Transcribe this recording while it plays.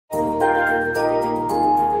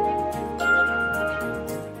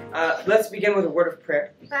let's begin with a word of prayer.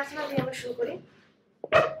 প্রার্থনা দিয়ে আমরা শুরু করি।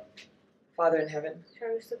 Father in heaven,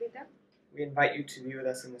 স্বর্গস্থ পিতা, we invite you to be with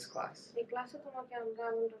us in this class. এই ক্লাসে তোমাকে আমরা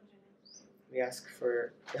আমন্ত্রণ জানাই। We ask for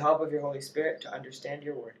the help of your Holy Spirit to understand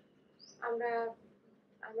your word.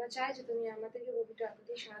 আমরা চাই যে তুমি আমাদেরকে পবিত্র আত্মা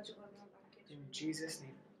দিয়ে সাহায্য করবে বাক্যে। In Jesus'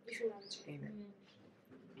 name. যিশুর নামে। Amen.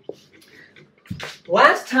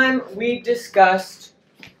 Last time we discussed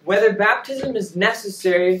whether baptism is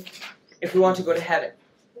necessary if we want to go to heaven.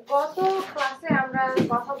 গত ক্লাসে আমরা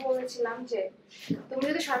কথা বলেছিলাম যে তুমি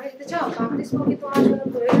যদি স্বর্গে যেতে চাও বাপ্তিস্ম কি তোমার জন্য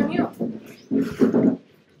প্রয়োজনীয়?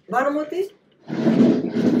 Vanamoti,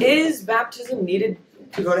 is baptism needed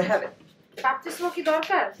to go to heaven? বাপ্তিস্ম কি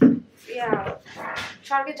দরকার?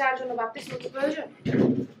 স্বর্গে যাওয়ার জন্য বাপ্তিস্ম কি প্রয়োজন?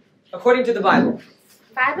 According to the Bible.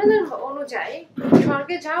 বাইবেলের অনুযায়ী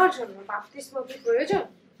স্বর্গে যাওয়ার জন্য বাপ্তিস্ম কি প্রয়োজন?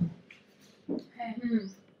 হ্যাঁ।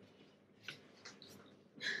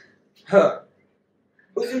 Huh.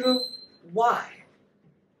 Uzuru, why?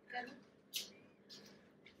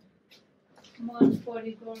 মন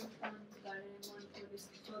পরিবর্তন করে মন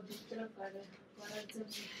পবিত্র করার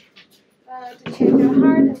জন্য To change our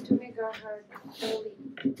heart and to make our heart holy.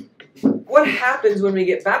 What happens when we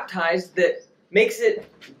get baptized that makes it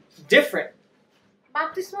different?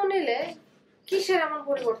 বাপ্তিস্ম নিলে কিসের এমন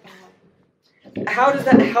পরিবর্তন হয়? How does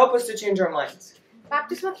that help us to change our minds?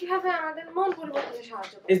 বাপ্তিস্ম কিভাবে আমাদের মন পরিবর্তনে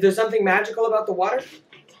সাহায্য করে? Is there something magical about the water?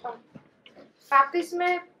 বাপ্তিস্মে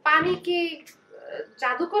পানি কি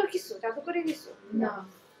জাদুকরি কিছু? না।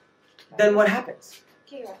 Then what happens?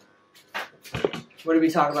 কি হয়? What did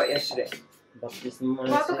we talk about yesterday?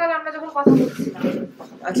 গতকাল আমরা যখন কথা বলছিলাম।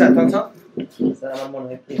 আচ্ছা, তখন স্যার আমার মনে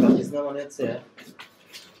হয় কি বাপ্তিস্ম মানে হচ্ছে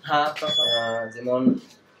হ্যাঁ তখন যেমন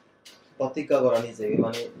প্রতিজ্ঞা করা নিজেকে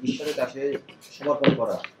মানে ঈশ্বরের কাছে সমর্পণ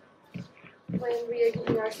করা। When we are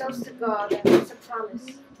giving ourselves to God, and it's a promise.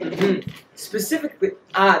 Specifically,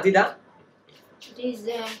 Dida? It is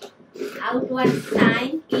outward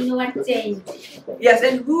sign, inward change. Yes,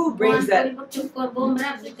 and who brings that? পরিবর্তন করব আমরা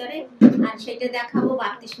ভিতরে আর সেটা দেখাবো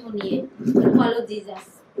বাপ্তিস্ম নিয়ে। Follow Jesus.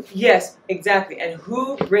 Yes, exactly. And who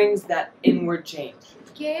brings that inward change?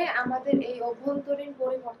 কে আমাদের এই অভ্যন্তরীণ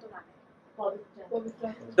পরিবর্তন আনে? পবিত্র।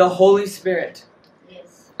 The Holy Spirit. Yes.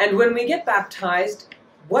 And when we get baptized,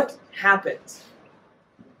 what happens?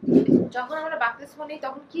 যখন আমরা বাপ্তিস্ম নিই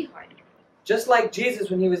তখন কি হয়? Just like Jesus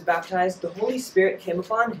when he was baptized, the Holy Spirit came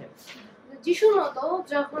upon him. যিশুর মতো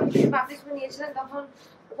যখন তিনি বাপ্তিস্ম নিয়েছিলেন তখন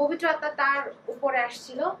পবিত্র আত্মা তার উপরে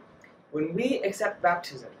আসছিল। When we accept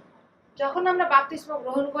baptism, যখন আমরা বাপ্তিস্ম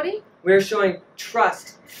গ্রহণ করি, we are showing trust,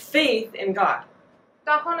 faith in God.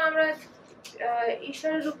 তখন আমরা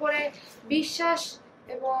ঈশ্বরের উপরে বিশ্বাস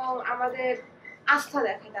এবং আমাদের আস্থা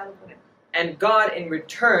দেখাই তার উপরে। And God in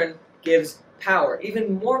return gives power, even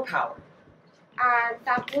more power. আর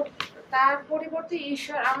তার পরিবর্তে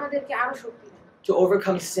ঈশ্বর আমাদেরকে আরো শক্তি দেন To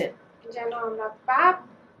overcome sin, যেন আমরা পাপ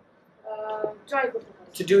জয় করতে পারি,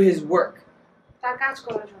 to do his work, তার কাজ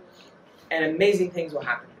করার জন্য। and amazing things will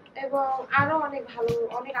happen. এবং আরো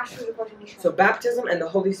অনেক আশ্চর্যকর জিনিস So হয়। baptism and the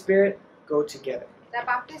Holy Spirit go together. তার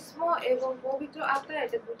বাপ্তিস্ম এবং পবিত্র আত্মা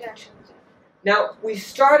এটা দুটো একসাথে যায়। Now, we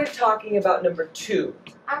started talking about number 2,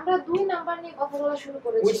 আমরা 2 নাম্বার নিয়ে কথা বলা শুরু which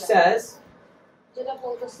করেছিলাম, says, যেটা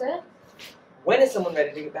বলতেছে when is someone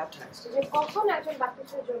ready to get baptized? যে কখন একজন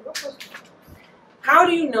বাপ্তিস্মের জন্য প্রস্তুত। How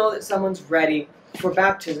do you know that someone's ready for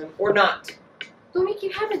baptism or not? তুমি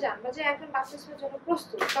কিভাবে জানবে যে একজন বাপ্তিস্মের জন্য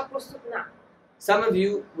প্রস্তুত বা প্রস্তুত না? Some of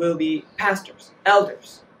you will be pastors, elders.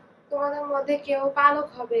 তোমাদের মধ্যে কেউ পালক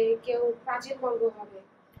হবে, কেউ প্রাচীন বর্গ হবে।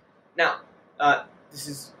 Now, this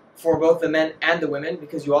is for both the men and the women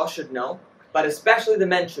because you all should know, but especially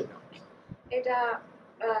the men should know. এটা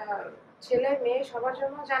ছেলে মেয়ে সবার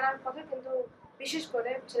জন্য জানার কথা, কিন্তু বিশেষ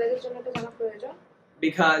করে ছেলেদের জন্য এটা জানা প্রয়োজন।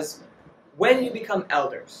 Because when you become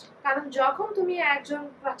elders কারণ যখন তুমি একজন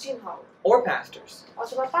প্রাচীন হও or pastors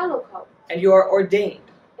অথবা পালক হও and you are ordained,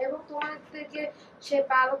 এবং তোমাদেরকে সে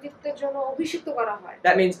পালকিত্বের জন্য অভিষিক্ত করা হয়,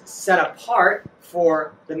 that means set apart for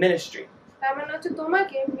the ministry. তার মানে হচ্ছে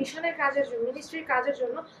তোমাকে মিশনের কাজের জন্য, মিনিস্ট্রির কাজের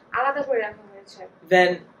জন্য আলাদা করে রাখা হয়েছে।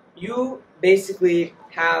 Then you basically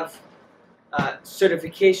have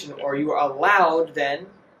certification, or you are allowed then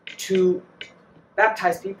to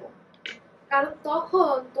baptize people. কারণ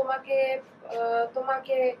তখন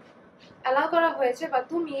তোমাকে অ্যালাউ করা হয়েছে বা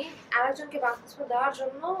তুমি আরেকজনকে বাপ্তিস্ম দেওয়ার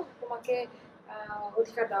জন্য তোমাকে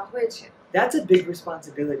অধিকার দেওয়া হয়েছে। That's a big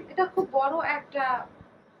responsibility. এটা খুব বড় একটা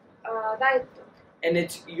দায়িত্ব। And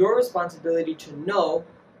it's your responsibility to know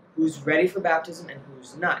who's ready for baptism and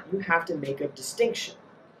who's not. You have to make a distinction.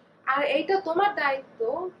 আর এইটা তোমার দায়িত্ব,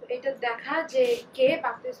 এটা দেখা যে কে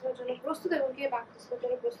বাপ্তিস্মের জন্য প্রস্তুত এবং কে বাপ্তিস্মের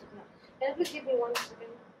জন্য প্রস্তুত না। Can you please give me 1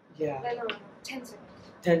 second? Yeah. No, 10 seconds.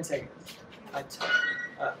 10 seconds.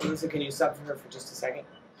 Melissa, can you stop for her for just a second?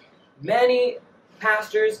 Many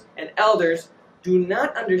pastors and elders do not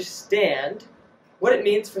understand what it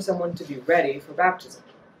means for someone to be ready for baptism.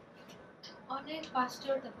 অনেক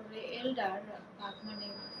পাস্টর তারপরে এল্ডার মানে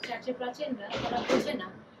চার্চের প্রাচীনরা তারা বোঝে না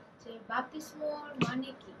যে বাপ্তিস্মর মানে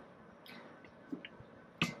কি।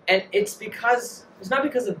 And it's not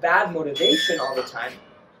because of bad motivation all the time.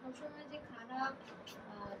 সবসময় যে খারাপ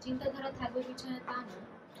চিন্তাধারা থাকবে পিছনে তা না।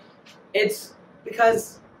 It's because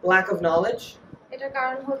lack of knowledge, এটার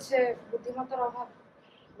কারণ হচ্ছে বুদ্ধিমত্তার অভাব,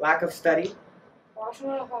 lack of study,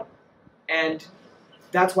 পড়াশোনার অভাব, and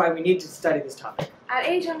that's why we need to study this topic. আর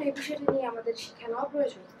এই জন্য এই বিষয়টি নিয়ে আমাদের শিক্ষা নেওয়া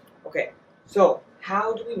প্রয়োজন। Okay, so how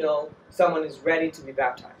do we know someone is ready to be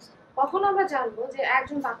baptized? কখন আমরা জানবো যে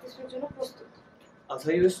একজন বাপ্তিস্মের জন্য প্রস্তুত? I'll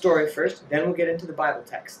tell you a story first, then we'll get into the Bible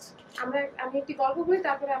text. আমি একটি গল্প বলি,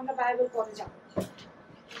 তারপরে আমরা বাইবেল পড়ে যাব।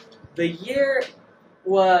 The year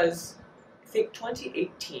was, I think,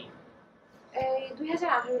 2018, এই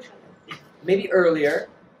 2018 সালে, maybe earlier,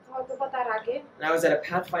 হয়তো বা তার আগে, and I was at a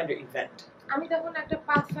Pathfinder event. আমি তখন একটা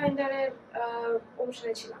পাথফাইন্ডারের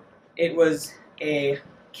অনুষ্ঠানে ছিলাম। It was a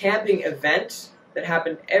camping event that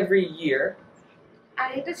happened every year. আর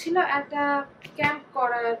এটা ছিল একটা ক্যাম্প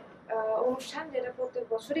করার অনুষ্ঠান যেটা প্রত্যেক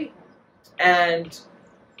বছরই হয়। And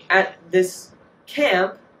at this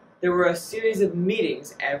camp, there were a series of meetings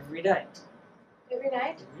every night. Every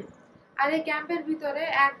night. আর এই ক্যাম্পের ভিতরে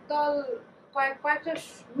একদল কয়েকটা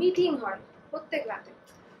মিটিং হয় প্রত্যেক রাতে।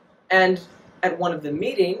 And at one of the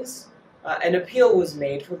meetings, an appeal was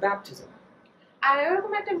made for baptism. আর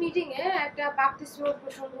এরকম একটা মিটিং এ একটা বাপ্তিস্মের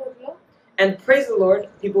প্রসঙ্গ উঠলো। And praise the Lord,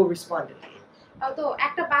 people responded. তো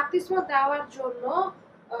একটা বাপ্তিস্ম দেওয়ার জন্য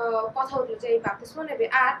কথা উঠলো যে এই বাপ্তিস্ম নেবে,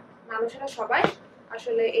 আর মানুষেরা সবাই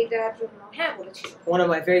আসলে এইটার জন্য হ্যাঁ বলেছিল। One of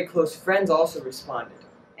my very close friends also responded,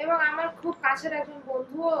 এবং আমার খুব কাছের একজন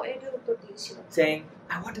বন্ধুও এটার উত্তর দিয়েছিল, saying,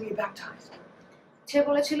 I want to be baptized. সে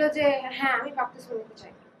বলেছিল যে হ্যাঁ আমি বাপ্তিস্ম নিতে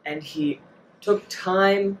চাই। And he took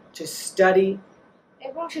time to study.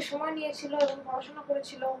 এবং সে সময় নিয়েছিল এবং পড়াশোনা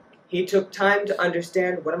করেছিল। He took time to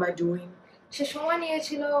understand, what am I doing? সে সময়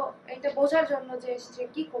নিয়েছিল এটা বোঝার জন্য যে সে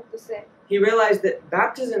কি করতেছে। He realized that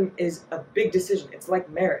baptism is a big decision. It's like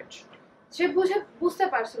marriage. সে বুঝতে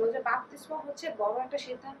পারছিল যে বাপ্তিস্ম হচ্ছে বড় একটা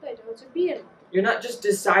সিদ্ধান্ত, এটা হচ্ছে বিয়ের মতো। You're not just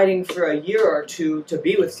deciding for a year or two to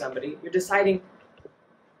be with somebody. You're deciding,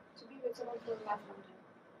 To be with someone for a lifetime.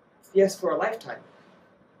 yes, for a lifetime.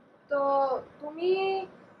 তো তুমি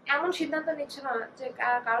এমন সিদ্ধান্ত নিচ্ছ না যে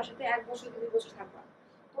কারোর সাথে 1 বছর কি 2 বছর থাকবা।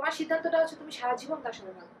 তোমার সিদ্ধান্তটা হচ্ছে তুমি সারা জীবন তার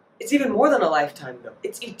সাথে থাকবে। It's even more than a lifetime, though.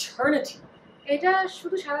 It's eternity. এটা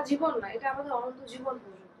শুধু সারা জীবন না, এটা আমাদের অনন্ত জীবন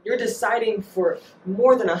পর্যন্ত। You're deciding for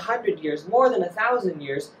more than 100 years, more than 1,000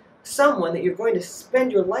 years, someone that you're going to spend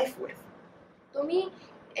your life with. তুমি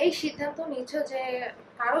এই সিদ্ধান্ত নিচ্ছ যে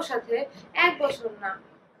কারোর সাথে 1 বছর না,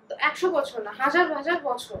 100 বছর না, হাজার হাজার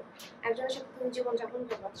বছর একজনের সাথে তুমি জীবন যাপন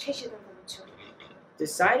করবে, সেই সিদ্ধান্ত নিচ্ছ।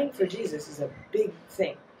 Deciding for Jesus is a big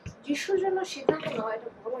thing. যিশুর জন্য সিদ্ধান্ত নেওয়া এটা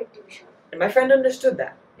বড় একটি বিষয়। And my friend understood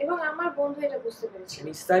that. এবং আমার বন্ধু এটা বুঝতে পেরেছে। And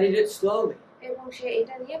he studied it slowly. এবং সে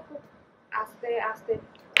এটা নিয়ে খুব আস্তে আস্তে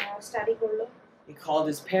স্টাডি করলো। He called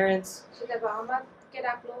his parents. সে তার বাবা মাকে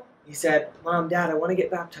ডাকলো। He said, Mom, Dad, I want to get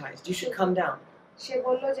baptized. You should come down. সে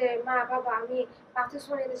বলল যে মা বাবা আমি বাপ্তিস্ম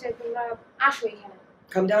নিতে চাই, তোমরা আসো এখানে।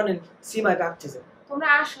 Come down and see my baptism. তোমরা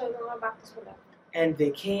আসো এবং আমার বাপ্তিস্ম দাও। And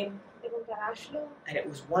they came, এবং তারা আসলো and it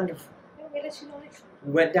was wonderful. এবং এটা ছিল অনেক সুন্দর।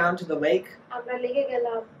 We went down to the lake. আমরা লেগে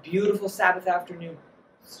গেলাম। Beautiful Sabbath afternoon.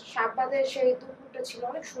 সাব্বাতের সেই দুপুরটা ছিল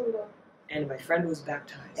অনেক সুন্দর। And my friend was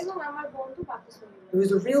baptized. এবং আমার বন্ধু বাপ্তিস্ম নিল। It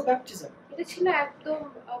was a real baptism. এটা ছিল একদম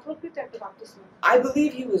প্রকৃত একটা বাপ্তিস্ম। I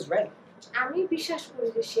believe he was ready. আমি বিশ্বাস করি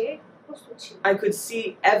যে সে প্রস্তুত ছিল। I could see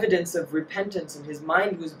evidence of repentance, and his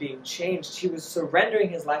mind was being changed. He was surrendering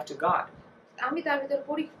his life to God. আমি তার ভিতরে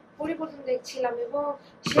পরিবর্তন দেখছিলাম এবং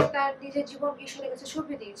সে তার নিজের জীবনকে ঈশ্বরের কাছে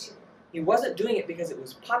সঁপে দিয়েছিল। He wasn't doing it because it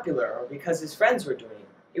was popular or because his friends were doing it.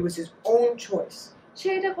 It was his own choice. সে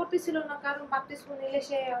এটা করতেছিল না কারণ বাপ্তিস্ম নিলে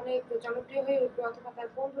সে অনেক জনপ্রিয় হয়ে উঠবে অথবা তার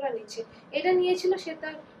বন্ধুরা নিচ্ছে, এটা নিয়েছিল সে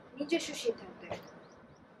তার নিজস্ব সিদ্ধান্ত।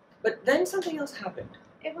 But then something else happened.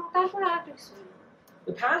 এবং তারপর আরেকটা কিছু হলো।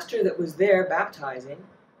 The pastor that was there baptizing,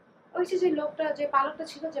 ওই যে লোকটা, যে পালকটা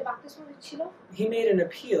ছিল, যে বাপ্তিস্ম দিচ্ছিল, he made an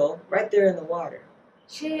appeal right there in the water.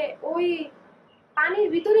 সে ওই পানির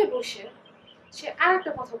ভিতরে বসে সে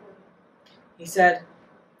আরেকটা কথা বলল। He said,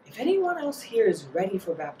 if anyone else here is ready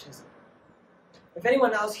for baptism, if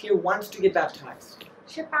anyone else here wants to get baptized,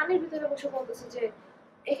 সে পানির ভিতরে বসে বলতেছে যে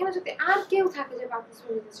এখানে যদি আর কেউ থাকে যে বাপ্তিস্ম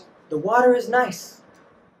নিতে চায়, the water is nice.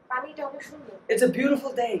 পানিটা অনেক সুন্দর, It's a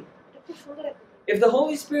beautiful day. এটা খুব সুন্দর একটা দিন। If the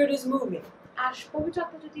Holy Spirit is moving, আর পবিত্র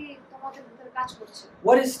আত্মা যদি তোমাদের ভিতরে কাজ করছে,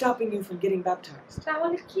 what is stopping you from getting baptized?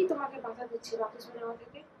 তাহলে কি তোমাকে বাধা দিচ্ছে বাপ্তিস্ম নেওয়া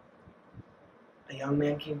থেকে? A young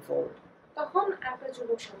man came forward. তখন একটা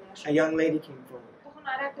যুবক সামনে আসে, A young lady came forward. তখন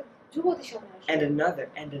আর একটা যুবতী সামনে আসে,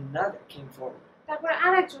 And another came forward. তারপরে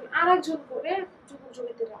আরেকজন করে যুবক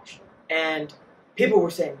যুবতীরা আসলো। And people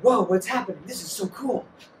were saying, whoa, what's happening? This is so cool.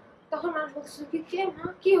 তখন মানুষ বলছিল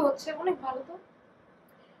কি হচ্ছে, অনেক ভালো তো।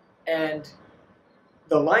 And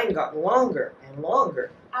the line got longer and longer.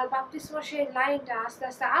 আর বাপ্তিস্মার সেই লাইনটা আস্তে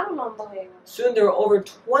আস্তে আরো লম্বা হয়ে গেল। Soon there were over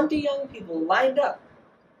 20 young people lined up,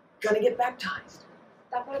 gonna get baptized.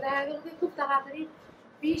 তারপরে দেখা গেল যে খুব তাড়াতাড়ি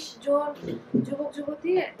 20 জন যুবক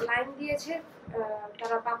যুবতী লাইন দিয়েছে,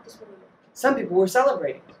 তারা বাপ্তিস্ম নিল। Some people were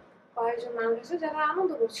celebrating. কয়েকজন মানুষ আছে যারা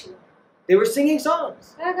আনন্দ করছিল, They were singing songs.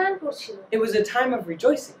 তারা গান করছিল। It was a time of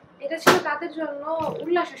rejoicing. এটা ছিল তাদের জন্য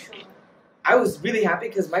উল্লাসের সময়। I was really happy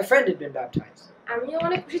because my friend had been baptized. আমিও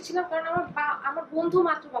অনেক খুশি ছিলাম কারণ আমার বন্ধু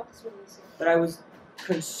মাত্র বাপ্তিস্ম নিয়েছে। But I was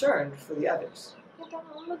concerned for the others. কিন্তু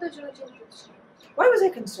আমি অন্যদের জন্য চিন্তিত ছিলাম। Why was I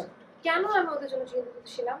concerned? কেন আমি ওদের জন্য চিন্তিত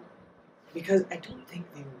ছিলাম? Because I don't think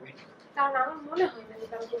they were ready. কারণ আমার মনে হয় না যে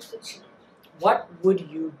তারা প্রস্তুত ছিল। What would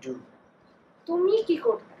you do তুমি কি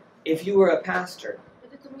করতে if you were a pastor,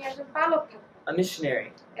 যদি তুমি একজন পালক থাকতে, a missionary,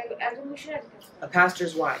 একজন মিশনারি থাকতে, a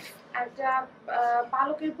pastor's wife, একটা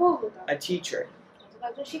পালকের বউ হতে, a teacher?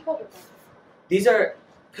 একজন শিক্ষক হতে? These are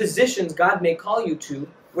positions God may call you to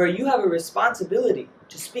where you have a responsibility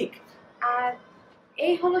to speak. আর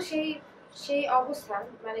এই হলো সেই অবস্থান,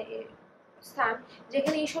 মানে স্থান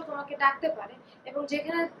যেখানে ঈশ্বর তোমাকে ডাকতে পারে এবং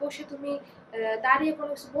যেখানে বসে তুমি দাঁড়িয়ে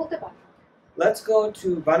কোনো কিছু বলতে পারো। Let's go to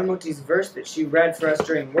Banamuti's verse that she read for us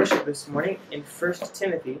during worship this morning in 1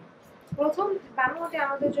 Timothy. প্রথম বানুমতি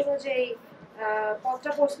আমাদের জন্য যে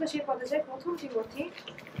পদটা পড়ছিল সেই পদে যায় 1 তিমথি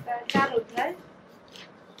 4 অধ্যায়,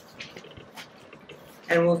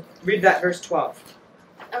 And we'll read that verse 12.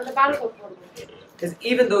 আমরা 12 পদ পড়ব। Because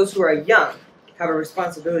even those who are young have a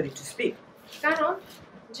responsibility to speak. কারণ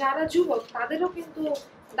যারা যুবক তাদেরও কিন্তু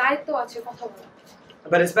দায়িত্ব আছে কথা বলা,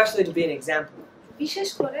 But especially to be an example. বিশেষ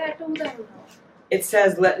করে একটা উদাহরণ হওয়া। It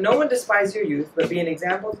says, let no one despise your youth, but be an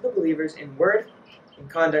example to the believers in word, in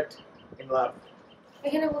conduct, in love.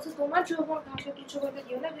 এখানে বলছে তোমার যৌবন কাউকে তুচ্ছ করতে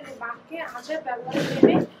দিও না, কিন্তু বাক্যে আচার ব্যবহারে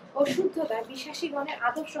প্রেমে ও শুদ্ধতায় বিশ্বাসীগণের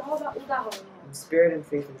আদর্শ হও বা উদাহরণ হও। In spirit and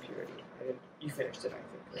faith and purity. You finished it, I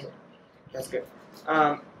think. Right? That's good.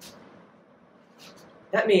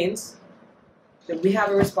 That means that we have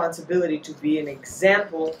a responsibility to be an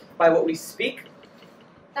example by what we speak,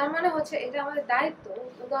 তার মানে হচ্ছে এটা আমাদের দায়িত্ব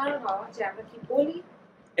উদাহরণ হওয়া, যে আমরা কি বলি,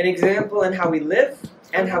 an example in how we live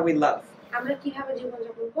and how we love. আমরা কিভাবে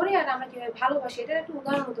জীবনযাপন করি আর আমরা কিভাবে ভালোবাসি, এটার একটা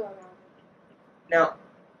উদাহরণ হতে হবে আমাদের। Now,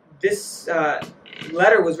 this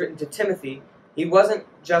letter was written to Timothy. He wasn't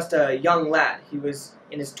just a young lad. He was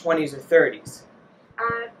in his 20s or 30s.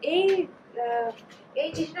 আর এই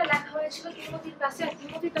চিঠিটা লেখা হয়েছিল তিমথির কাছে, আর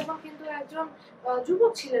তিমথি তখন কিন্তু একজন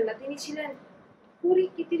যুবক ছিলেন না, তিনি ছিলেন 20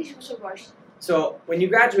 কি 30 বছর বয়স। So when you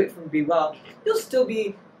graduate from Be Well, you'll still be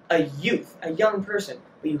a youth, a young person,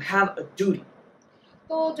 but you have a duty.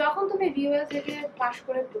 তো যখন তুমি বিওএল থেকে পাশ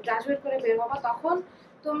করে গ্রাজুয়েট করে বের হবা, তখন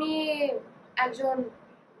তুমি একজন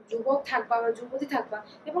যুবক থাকবা বা যুবতী থাকবা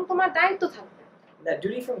এবং তোমার দায়িত্ব থাকবে। That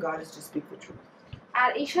duty from God is to speak the truth. আর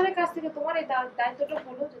ঈশ্বরের কাছ থেকে তোমার এই দায়িত্বটা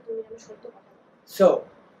হলো যে তুমি যেন সত্য কথা বলো। So,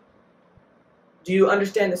 do you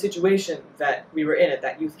understand the situation that we were in at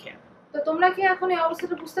that youth camp? তো তোমরা কি এখন এই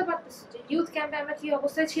অবস্থাটা বুঝতে পারতেছো যে ইউথ ক্যাম্পে আমরা কি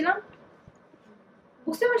অবস্থায় ছিলাম?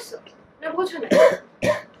 বুঝতে পারছো না? বোঝো না?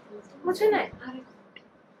 বোঝো না?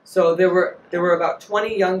 So there were about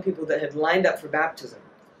 20 young people that had lined up for baptism.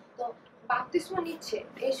 তো বাপ্তিস্ম নিচ্ছে,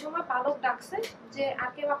 এই সময় পালক ডাকছে যে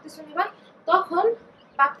আগে বাপ্তিস্ম নিবা। তখন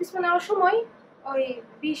বাপ্তিস্ম নেওয়ার সময় ওই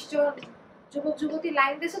 20 জন যুবক যুবতী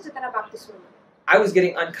লাইন দিয়েছে যে তারা বাপ্তিস্ম নেবে। I was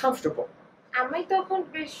getting uncomfortable. আমি তখন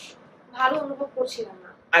বেশ ভালো অনুভব করছিলাম না।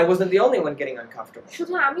 I wasn't the only one getting uncomfortable.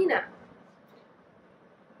 শুধু আমি না,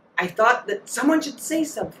 I thought that someone should say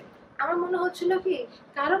something. আমার মনে হচ্ছিল কি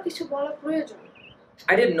কারো কিছু বলা প্রয়োজন।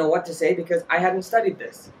 I didn't know what to say because I hadn't studied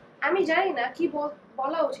this. আমি জানি না কি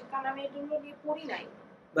বলা উচিত, কারণ আমি এগুলো নিয়ে পড়ি নাই।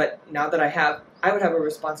 But now that I would have a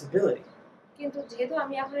responsibility কিন্তু যেহেতু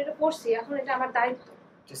আমি এখন এটা পড়ছি, এখন এটা আমার দায়িত্ব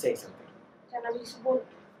to say something. যেন আমি কিছু বলবো।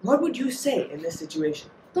 What would you say in this situation?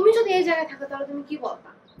 তুমি যদি এই জায়গায় থাকো তাহলে তুমি কি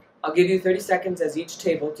বলবা? I'll give you 30 seconds as each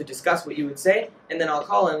table to discuss what you would say, and then I'll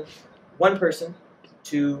call in one person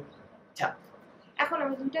to tell. এখন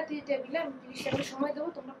আমি দুইটা টেবিলে 30 সেকেন্ড সময় দেবো,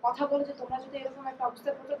 তোমরা কথা বলো যে তোমরা যদি এরকম একটা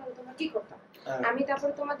অবস্থায় পড়ো তাহলে তোমরা কি করতে। আমি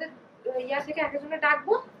তারপরে তোমাদের ইয়া থেকে একজনে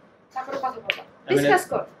ডাকবো, তারপরে কথা বলবা, ডিসকাস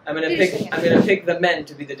কর। I'm gonna pick the men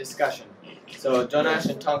to be the discussion. So Jonash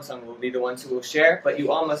and Tongsung will be the ones who will share, but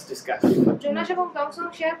you all must discuss. Jonas এবং টমসন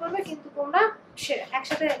শেয়ার করবে কিন্তু তোমরা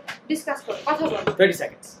একসাথে ডিসকাস করো কথা বলো 30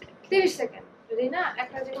 seconds. 30 সেকেন্ড যদি না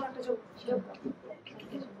একটা যে কোনো একটা যোগ করো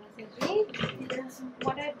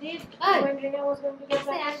What I did when Rina was going to get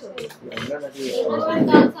back.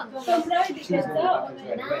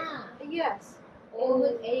 Yes.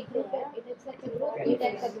 এই গ্রুপে এটা একটা গ্রুপ এটা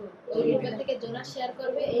একটা গ্রুপ এই গ্রুপের থেকে জোনাস শেয়ার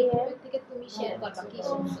করবে এই গ্রুপের থেকে তুমি শেয়ার করবে কি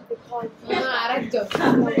আরেকজন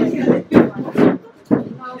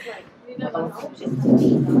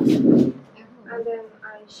And then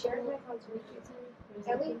I shared my content with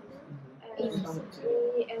Ellie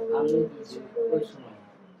and we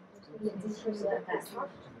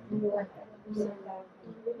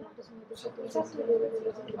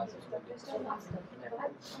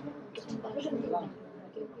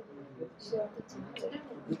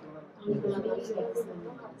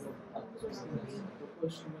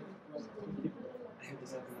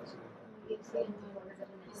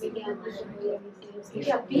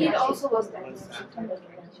yeah, Beat also was there.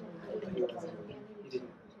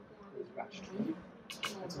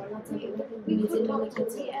 We could talk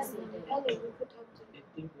to Ellie. We could talk to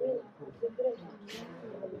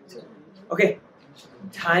Okay,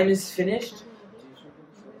 time is finished.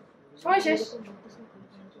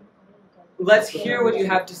 Let's hear what you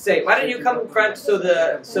have to say. Why don't you come in front so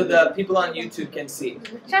the people on YouTube can see?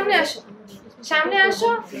 সামনে আসো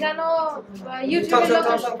যেন ইউটিউবে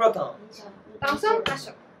Tongsung প্রথম। Thomson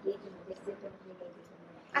আসো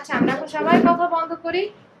আচ্ছা আমরা এখন সবাই কথা বন্ধ করি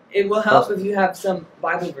It will help if you have some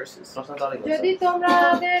Bible verses. যদি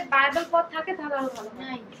তোমাদের বাইবেল পড় থাকে তাহলে আরো ভালো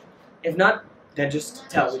হয় If not, then just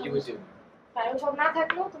tell what you would do. Bible পড় না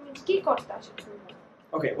থাকলেও তুমি কি করতে আসো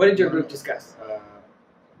Okay, what did your group discuss?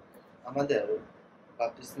 আমাদের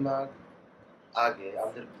বাপ্তিস্মা আগে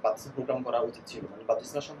আমাদের বাপ্তিস্মা প্রোগ্রাম করা উচিত ছিল মানে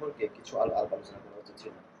বাপ্তিস্মা সম্পর্কে কিছু আলোচনা করা উচিত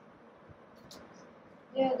ছিল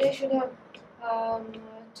Yeah, they should have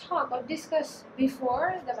talk or discuss before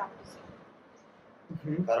the baptism.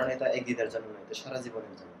 কারণ এটা একদিনের জন্য নয় এটা সারা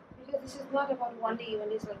জীবনের জন্য Because this is not about one day,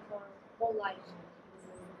 one is like for whole life.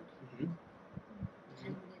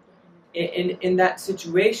 In that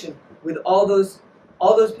situation, with all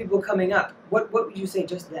those people coming up, what would you say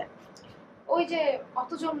just then? ওই যে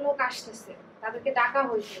অতজন লোক আসতেছে তাদেরকে ডাকা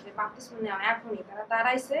হয়েছে যে বাপ্তিস্ম নেওয়া এখনই তারা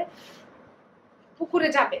দাঁড়াইছে পুকুরে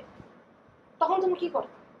যাবে তখন তুমি কি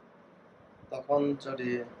করবে তখন যদি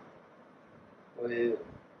ওই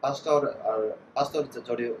পাস্টর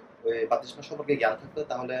যদি ওই বাপ্তিস্মা সম্পর্কে জ্ঞান থাকতো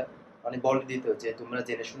তাহলে মানে বলে দিত যে তোমরা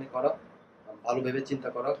জেনে শুনে করো ভালো ভেবে চিন্তা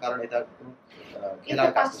করো কারণ এটা কোনো If খেলার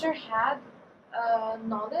the কাজ pastor had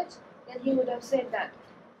knowledge, then he would have said that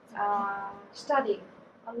study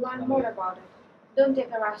and learn more about it. Don't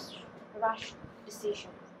take a rash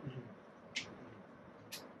decision.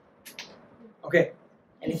 Okay,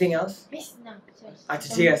 anything else? Miss না আচ্ছা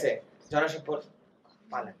ঠিক আছে জনাশ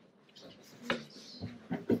পালেন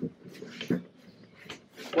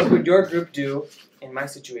What would your group do in my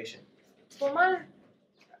situation? তোমার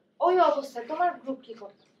ওই অবস্থায় তোমার group কি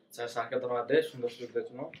করবে স্যারকে ধন্যবাদ দেয় সুন্দর সুযোগের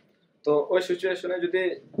জন্য তো ওই সিচুয়েশনে যদি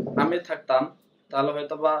আমি থাকতাম তাহলে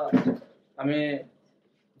হয়তো বা আমি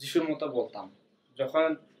যিশুর মতো বলতাম যখন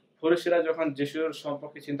ফরিসিরা যখন যিশুর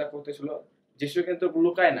সম্পর্কে চিন্তা করতেছিল যিশু কিন্তু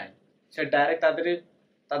লুকায় নাই সে ডাইরেক্ট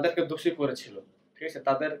তাদেরকে দোষী করেছিল ঠিক আছে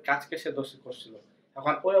তাদের কাজকে সে দোষী করছিল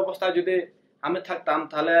এখন ওই অবস্থায় যদি আমি থাকতাম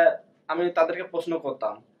তাহলে আমি তাদেরকে প্রশ্ন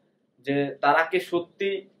করতাম যে তারা কি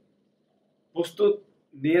সত্যি প্রস্তুত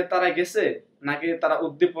নিয়ে তারা গেছে নাকি তারা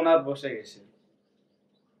উদ্দীপনার বসে গেছে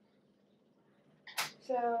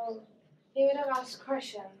So he would have asked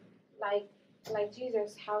question like Jesus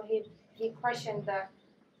how he questioned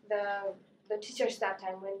the teachers that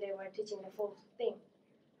time when they were teaching the full thing.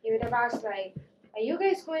 He would have asked like, are you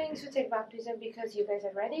guys going to take baptism because you guys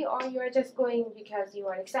are ready or you are just going because you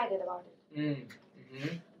are excited about it?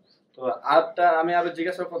 তো আমি আরো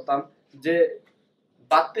জিজ্ঞাসা করতাম যে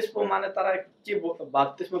বাপ্তিস্ম মানে তারা কি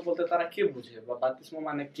বাপ্তিস্ম বলতে তারা কি বুঝে বা বাপ্তিস্ম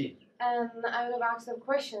মানে কি And I would have asked them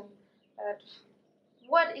question that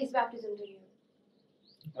what is baptism to you?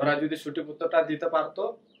 ওরা যদি সঠিক উত্তরটা দিতে পারতো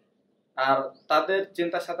আর তাদের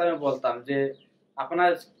চিন্তার সাথে আমি বলতাম যে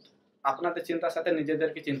আপনাদের চিন্তার সাথে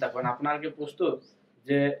নিজেদেরকে চিন্তা করেন আপনারা কি প্রস্তুত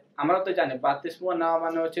যে আমরা তো জানি বাপ্তিস্ম নেওয়া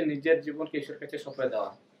মানে হচ্ছে নিজের জীবনকে ঈশ্বরের কাছে সঁপে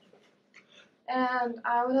দেওয়া And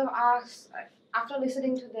I would have asked, after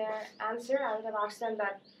listening to their answer, I would have asked them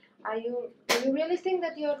that, do you really think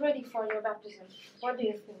that you are ready for your baptism? What do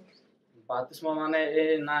you think? বাপ্তিস্ম মানে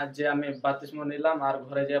এই না যে আমি বাপ্তিস্ম নিলাম আর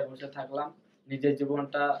ঘরে যেয়ে বসে থাকলাম নিজের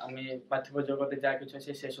জীবনটা আমি পার্থিব জগতে যা কিছু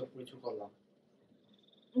আছে সেসব কিছু করলাম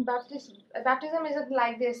Baptism isn't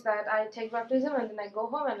like this that I take baptism and then I go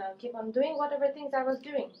home and I keep on doing whatever things I was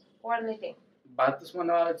doing, worldly thing. বাপ্তিস্মা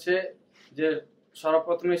নেওয়া হচ্ছে যে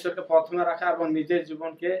সর্বপ্রথমে ঈশ্বরকে প্রথমে রাখা এবং নিজের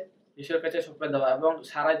জীবনকে ঈশ্বরের কাছে সঁপে দেওয়া এবং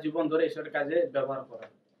সারা জীবন ধরে ঈশ্বরের কাজে ব্যবহার করা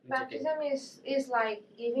নিজেকে। Baptism is like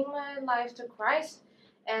giving my life to Christ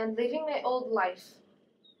and leaving my old life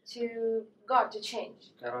to God to change.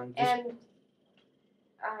 কারণ And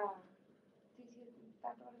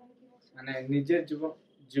মানে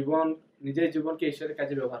নিজের জীবনকে ঈশ্বরের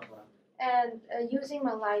কাজে ব্যবহার করা and using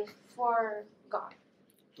my life for God.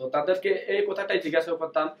 তো তাদেরকে এই কথাটাই জিজ্ঞাসা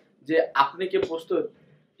করতাম যে আপনি কি প্রস্তুত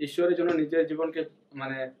ঈশ্বরের জন্য নিজের জীবনকে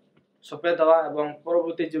মানে সঁপে দেওয়া এবং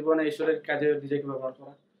পরবর্তী জীবনে ঈশ্বরের কাজে নিজেকে ব্যবহার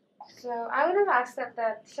করা? So I would have asked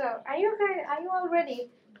that. So are you all ready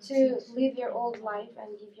to live your old life and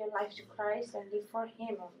give your life to Christ and live for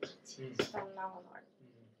Him from now on?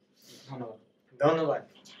 ধন্যবাদ। Dhanyavad.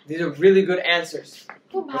 These are really good answers.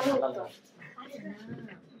 খুব ভালো উত্তর।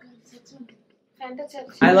 ফ্যানটা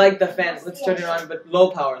চাচ্ছি। I like the fan. Let's turn it on, but low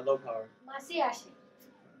power. মাসি আসে।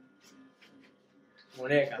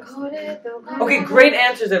 ঘরে তো Okay, great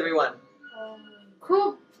answers, everyone. খুব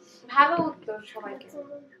ভালো উত্তর সবাইকে।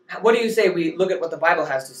 What do you say we look at what the Bible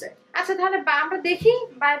has to say? আচ্ছা তাহলে আমরা দেখি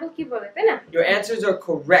বাইবেল কি বলে, তাই না? Your answers are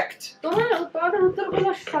correct, তোমাদের উত্তরগুলো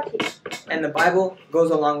সঠিক and the Bible goes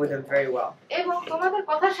along with them very well. এবং তোমাদের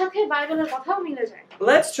কথার সাথে বাইবেলের কথাও মিলে যায়।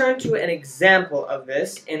 Let's turn to an example of this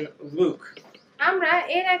in Luke. আমরা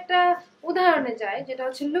এর একটা উদাহরণে যাই যেটা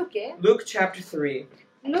হচ্ছে লুকে। Luke chapter 3.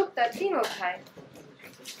 লুক তার 3 অধ্যায়।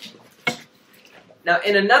 Now,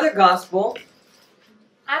 in another gospel,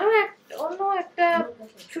 আরো অন্য একটা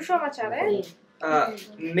সুসমাচারে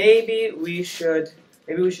maybe we should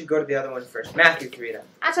go to the other one first. Matthew 3 then.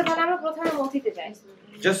 আচ্ছা তাহলে আমরা প্রথমে মথিতে যাই,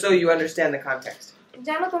 Just so you understand the context.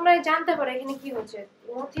 জানো তোমরা জানতে পারো এখানে কি হচ্ছে।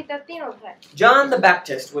 মথিটা 3 অধ্যায়। John the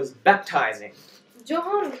Baptist was baptizing,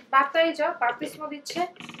 যখন বাপ্তাইজক বাপ্তিস্ম দিচ্ছে,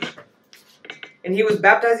 and he was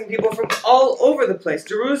baptizing people from all over the place,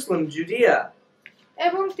 Jerusalem, Judea.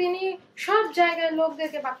 এবং তিনি সব জায়গায়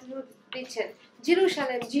লোকদেরকে বাপ্তিস্ম দিচ্ছেন,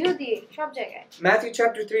 জেরুসালেম, জিহুদি, সব জায়গায়। Matthew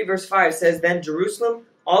chapter 3 verse 5 says, Then Jerusalem,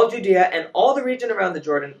 all Judea, and all the region around the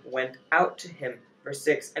Jordan went out to him, verse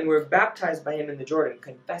 6, and were baptized by him in the Jordan,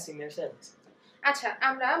 confessing their sins. আচ্ছা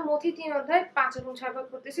আমরা মথি 3 অধ্যায় 5 এবং 6 পদ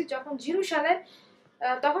পড়তেছি।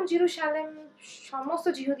 তখন Jerusalem সমস্ত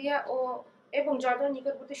জিহুদিয়া ও এবং Jordan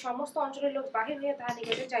নিকটবর্তী সমস্ত অঞ্চলের লোক বাহির হইয়া তাহার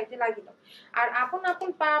নিকটে যাইতে লাগিল, আর আপন আপন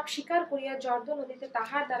পাপ স্বীকার করিয়া জর্দান নদীতে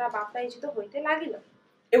তাহার দ্বারা বাপ্তাইজিত হইতে লাগিল।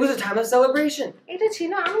 It was a time of celebration. এটা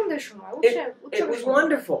ছিল আনন্দের সময়, It was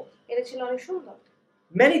wonderful. এটা ছিল অনেক সুন্দর।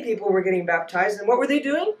 Many people were getting baptized, and what were they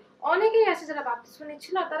doing? অনেকেই আছে যারা বাপ্তিস্ম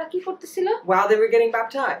নিচ্ছিল, আর তারা কি করতেছিল? While they were getting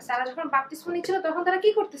baptized. তারা যখন বাপ্তিস্ম নিচ্ছিল তখন তারা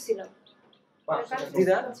কি করতেছিল? See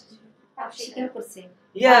that? স্বীকার করছে।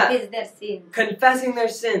 Yeah. What is their sin? Confessing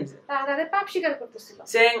their sins. তারা তাদের পাপ স্বীকার করতেছিল।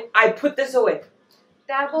 Saying, I put this away.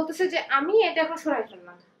 তারা বলতেছে যে আমি এটা এখন সরাই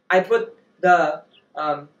ফেললাম। I put the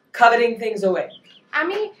coveting things away.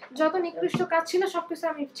 আমি যত নিকৃষ্ট কাজ ছিল সবকিছু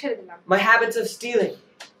আমি ছেড়ে দিলাম। My habits of stealing.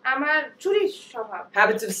 আমার চুরির স্বভাব,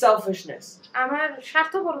 Habits of selfishness. আমার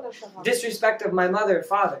স্বার্থপরতার স্বভাব, Disrespect of my mother or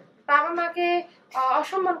father. বাবা মাকে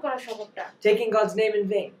অসম্মান করার স্বভাবটা, Taking God's name in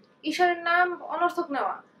vain. ঈশ্বরের নাম অনর্থক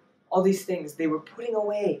নেওয়া, All these things they were putting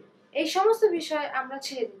away. এই সমস্ত বিষয় আমরা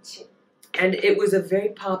ছেড়ে দিচ্ছি। And it was a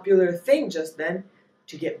very popular thing just then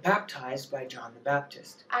to get baptized by John the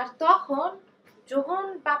Baptist. আর তখন যখন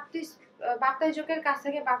বাপ্তাইজকের কাছ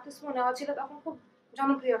থেকে বাপ্তিস্ম নেওয়া ছিল তখন খুব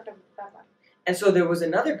জনপ্রিয় একটা ব্যাপার। And so there was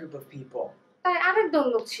another group of people. তাই আরেক দল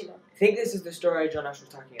লোক ছিল। I think this is the story Jonas was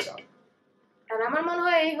talking about. আর আমার মনে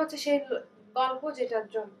হয় এই হচ্ছে সেই গল্প যেটা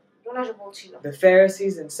জোনাস বলছিল। The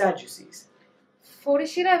Pharisees and Sadducees.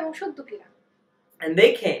 ফরিসিরা এবং সদ্দুকীরা। And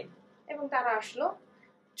they came এবং তারা আসলো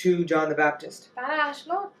to John the Baptist. তারা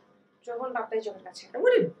আসলো যোহন বাপ্তাইজকের কাছে। And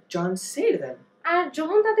what did John say to them? আর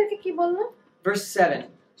যোহন তাদেরকে কি বললো? Verse 7.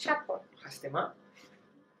 7 পদ। Hastema.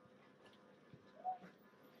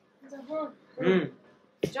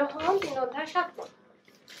 যোহন 3 অধ্যায় 7 পদ।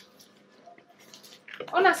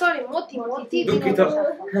 ও না সরি মতি 3 Dukito.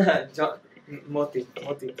 অধ্যায় 7 পদ। Moti.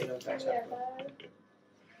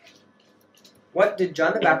 What did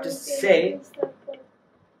John the Baptist say?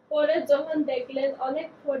 পরে যখন দেখলেন অনেক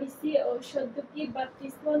ফরিসি ও সদ্দুকী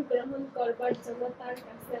বাপ্তিস্ম গ্রহণ করবার জন্য তার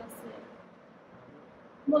কাছে আসলেন।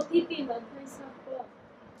 মথি 3 অধ্যায় 7 পদ।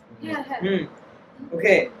 হ্যাঁ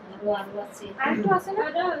Okay. আরেকটু আছে না?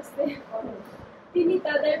 আরো আছে। তিনি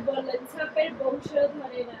তাদের বললেন, সাপের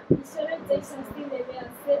বংশধরেরা, ঈশ্বরের যে শাস্তি নেমে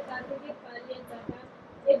আসছে তা থেকে পালিয়ে যাবার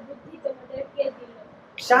এই বুদ্ধি তোমাদের কে দিল?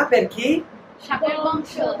 Shaper ki? সাপের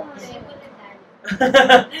বংশ।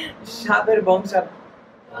 Shaper bongsa.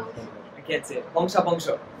 I can't say it. Bongsha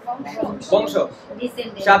bongsho. বংশ Bongsho.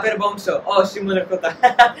 Descendant. Shaper bongsho. Oh, Shimoner kota.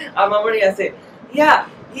 Amamori ase. Yeah,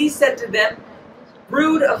 he said to them,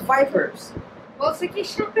 brood of vipers, বলছে কি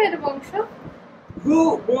সাপের বংশ who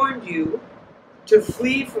warned you to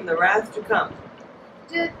flee from the wrath to come?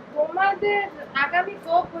 যে তোমাদের আগামী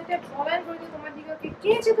কোপ হইতে পলায়ন করিতে তোমার দিগকে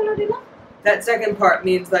কে চেতনা দিল That second part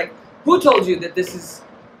means like, who told you that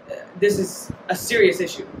this is a serious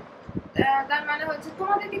issue? তার মানে হচ্ছে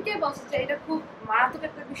তোমাদেরকে কে বলছে যে এটা খুব মারাত্মক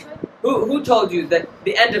একটা বিষয় Who told you that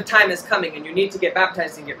the end of time is coming and you need to get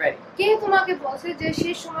baptized and get ready? কে তোমাকে বলছে যে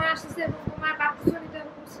শেষ সময় আসছে এবং তোমার বাপ্তিস্ম নিতে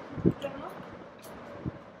হবে প্রস্তুতির জন্য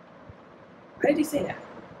Why did he say that?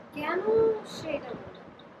 কেন সেটা বলল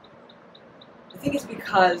I think it's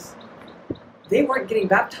because they weren't getting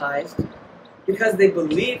baptized because they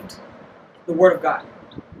believed the Word of God.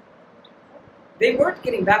 They weren't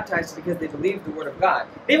getting baptized because they believed the Word of God.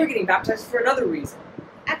 They were getting baptized for another reason.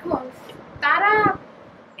 এখন তারা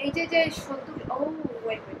এই যে সত্য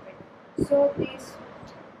wait so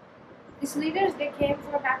these leaders they came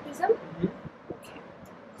for baptism okay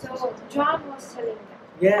so John was telling them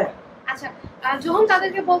Yeah. আচ্ছা যখন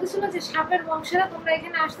তাদেরকে বলতেছিল যে সাপের বংশেরা তোমরা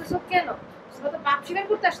এখানে আসতেছো কেন তোমরা তো পাপ স্বীকার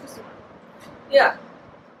করতে আসতেছো না Yeah.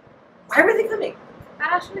 Why were they coming?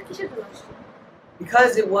 তারা আসলে কিসের জন্য আসছিল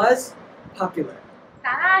Because it was popular.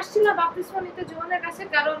 তারা আসছিল বাপ্তিস্ম নিতে যোহানের কাছে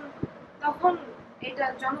কারণ তখন এটা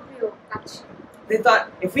জনপ্রিয় কাজ ছিল They thought,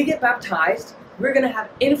 if we get baptized, we're going to have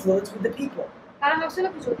influence with the people. তারা ভাবছিল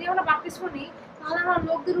কি যদি আমরা বাপ্তিস্ম নিই তাহলে আমরা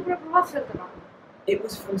লোকদের উপরে প্রভাব ফেলতে পারবো It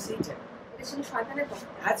was from Satan. এটা ছিল শয়তানের পথ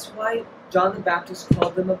That's why John the Baptist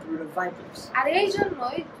called them a brood of vipers. আর এই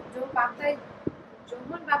জন্যই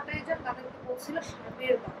যোহন বাপ্তাইজন তাদেরকে বলছিল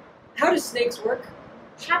সাপের দল How do snakes work?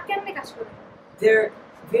 সাপ কেমনে কাজ করে They're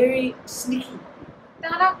very sneaky.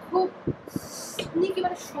 তারা খুব স্নিকি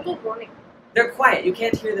মানে সতর্ক অনেক They're quiet. You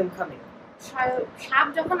can't hear them coming. সাপ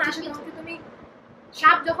যখন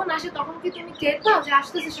আসে তখন কি তুমি টের পাও যে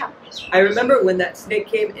আসতেছে সাপ I remember when that snake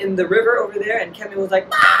came in the river over there and Kemi was like,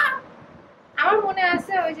 "Ah!" আমার মনে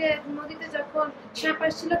আছে ওই যে নদীতে যখন সাপ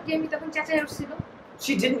আসছিল কেমি তখন চেঁচাই উঠছিল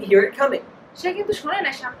She didn't hear it coming. সে কিন্তু শোনে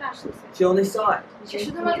না সাপটা আসতেছে She only saw it. সে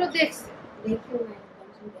শুধুমাত্র দেখছে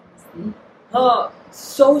Oh,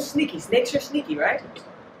 so sneaky. Snakes are sneaky, right?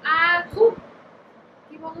 আর খুব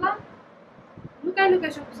কি বললাম লুকাই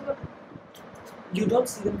লুকাই সব কিছু করে। You don't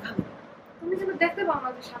see them coming. তুমি কিন্তু দেখতে পাও না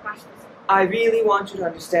যে সাপ আসতেছে I really want you to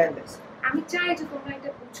understand this. আমি চাই যে তোমরা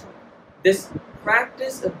এটা বুঝো This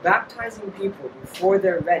practice of baptizing people before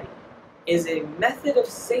they're ready is a method of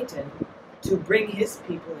Satan to bring his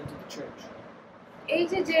people into the church. এই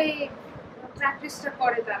যে প্র্যাকটিসটা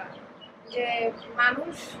করে তারা যে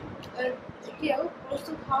মানুষ কেউ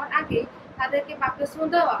প্রস্তুত হওয়ার আগে তাদেরকে বাপ্তিস্ম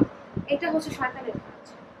দেওয়া এটা হচ্ছে শয়তানের কাজ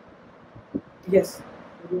Yes.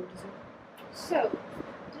 What do you want to say? So,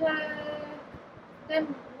 then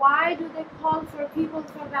why do they call for people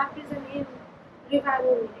for baptism in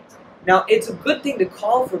revival meetings? Now, it's a good thing to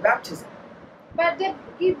call for baptism. But they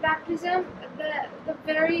give baptism the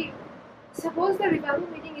very. Suppose the revival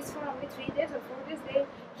meeting is for only 3 days or 4 days. They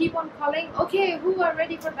keep on calling. Okay, who are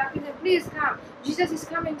ready for baptism? Please come. Jesus is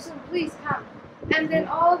coming soon. Please come. And then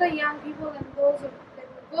all the young people and those that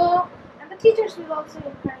will go, and the teachers will also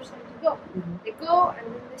encourage them to go. Mhm. They go and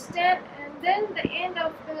then they stand, and then the end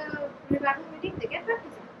of the revival meeting, they get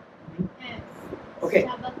baptism. Okay,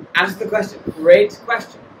 ask the question. Great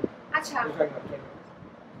question. Acha. You're talking about Kemi.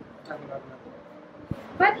 Talking about nothing.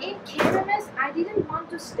 But in KMS, I didn't want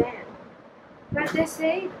to stand. But they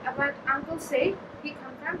say, but Uncle say, he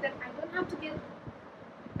confirmed that I don't have to get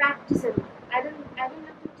baptism. I don't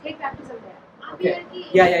have to take baptism there. Okay.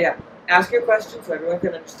 Yeah. Ask your question so everyone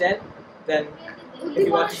can understand. Then, if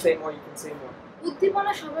you want to say more, you can say more.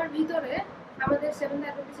 উদ্দীপনা সবার ভিতরে আমাদের seventh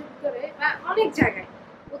অ্যাডভেন্টিস্টের ভিতরে বা অনেক জায়গায়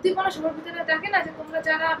উদ্দীপনা সবার ভিতরে থাকে না যে তোমরা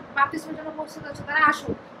যারা বাপ্তিস্মের জন্য প্রস্তুত আছো তারা আসো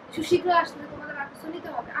একটু শীঘ্র আসলে তোমাদের বাপ্তিস্ম নিতে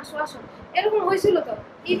হবে আসো এরকম হয়েছিল তো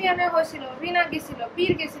ইভিএমে হয়েছিল রিনা গেছিল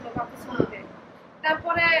পীর গেছিল বাপ্তিস্ম নিতে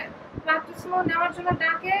তারপরে বাপ্তিস্ম নেওয়ার জন্য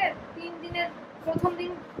ডাকে 3 দিনের প্রথম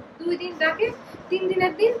দিন 2 দিন ডাকে 3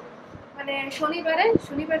 দিনের দিন মানে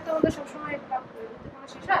শনিবার তো আমাদের সবসময় উদ্দীপনা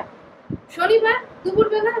শেষ হয় শনিবার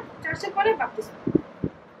দুপুরবেলা চার্চের পরে বাপ্তিস্ম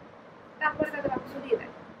তারপরে তাদের বাপ্তিস্ম দিয়ে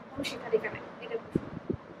দেয় কোনো শিক্ষা নাই এটা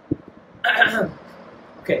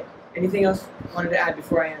Okay. Anything else you wanted to add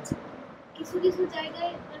before I answer? কিছু কিছু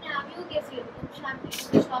জায়গায় মানে আমিও গেছিলাম শান্তি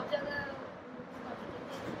সব জায়গায়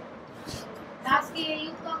আজকে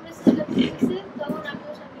ইউথ কংগ্রেস যেটা হয়েছে তখন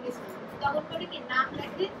আমিও সামনে গেছিলাম তখন করে কি নাম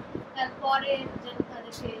লেখে তারপরে যেন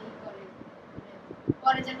তাদেরকে করে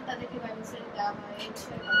পরে যেন তাদেরকে বাইবেল স্টাডি দেওয়া হয় এই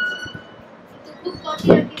বিষয়ে কিন্তু খুব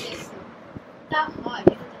কঠিন আর কি দেখছি তা হয়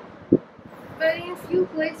But in few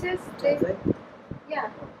places, they Translate? yeah,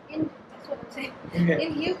 that's what I'm saying. Okay.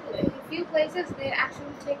 In few places, they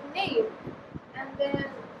actually take name, and then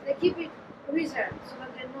they keep it reserved so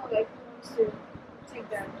that they know like who wants to take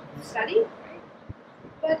that study. Right?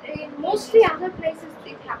 But in mostly other places,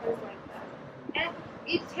 it happens like that, and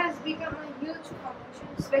it has become a huge commotion,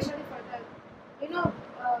 especially for the, you know,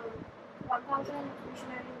 1,000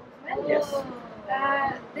 missionary movement. Yes.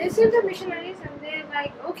 They send the missionaries and they're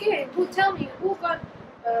like, okay, tell me who got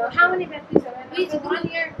how many baptisms? And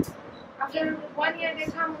after 1 year they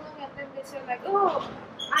come along and then they say like, oh,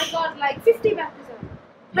 I got like 50 baptisms,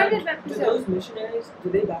 100 Do baptisms. those missionaries, do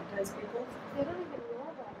they baptize people? They don't even know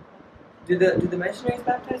about it. Do the missionaries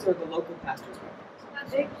baptize or the local pastors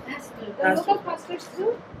baptize? The local pastors do,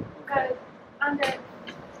 but under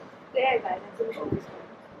their guidance. the missionaries.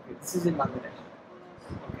 Okay, this is in Bangladesh.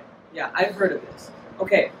 Okay. Yeah, I've heard of this.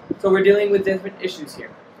 Okay, so we're dealing with different issues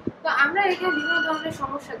here. তো আমরা এখানে বিভিন্ন ধরনের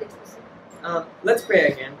সমস্যা দেখতেছি। Let's pray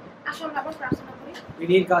again. আসলে আমরা আবার প্রার্থনা করি। We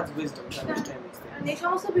need God's wisdom to understand these R things. এই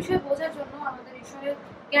সমস্ত বিষয় বোঝার জন্য আমাদের ঈশ্বরের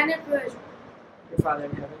জ্ঞানের প্রয়োজন। Dear Father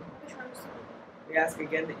in heaven, we ask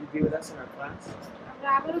again that you be with us in our class. আমরা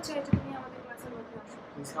আবারও চাই যে তুমি আমাদের ক্লাসের মধ্যে আসো।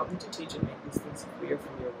 Please help me to teach and make these things clear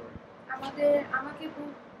from your word. আমাকে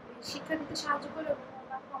শিক্ষা দিতে সাহায্য করো এবং তোমার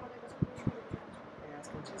বাক্য আমাদের কাছে পরিষ্কার করতে সাহায্য করো। I ask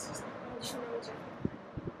in Jesus' name. আমি শুনতে চাই।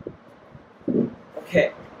 Okay.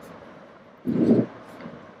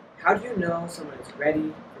 How do you know someone is ready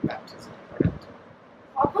for baptism or not?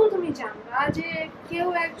 কখন তুমি জানবা যে কেউ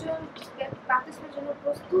একজন বাপ্তিস্মের জন্য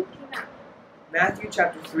প্রস্তুত কিনা? Matthew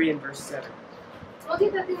chapter 3 and verse 7.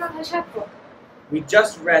 মথিতে 3:7। We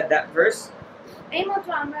just read that verse. এইমাত্র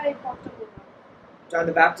আমরা এই পদটা পড়লাম। John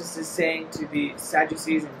the Baptist is saying to the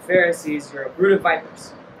Sadducees and Pharisees, you're a brood of vipers.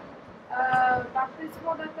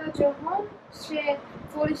 বাপ্তিস্মদাতা যখন সে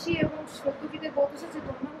ফরিসি এবং সদ্দুকীদের বলতেছে যে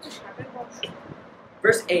তোমরা হচ্ছে সাপের বংশ।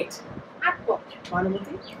 Verse 8. 8 পদ।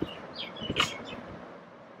 Manamati?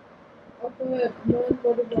 অতএব মন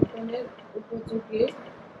পরিবর্তনের উপযোগী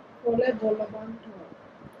ফলে বলবান হও।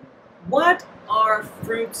 What are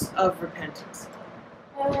fruits of repentance?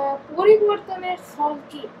 পরিবর্তনের ফল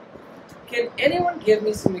কি? Can anyone give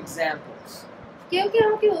me some examples? কেউ কি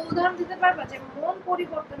আমাকে উদাহরণ দিতে পারবা যে মন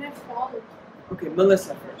পরিবর্তনের ফল? Okay,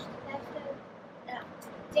 Melissa first.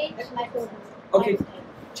 Change lifestyle. Okay,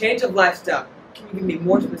 change of lifestyle. Can you give me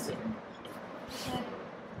more specific?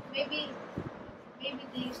 Maybe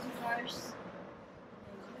they used to curse.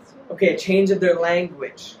 Okay, a change of their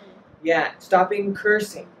language. Yeah, stopping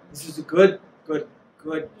cursing. This is a good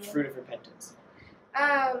fruit of repentance.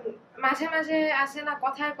 মাঝে মাঝে আসে না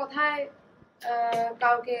কথায় কথায়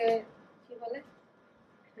কাউকে কি বলে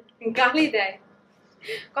গালি দেয়,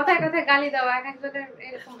 কথায় কথায় গালি দেওয়া, এক একজনের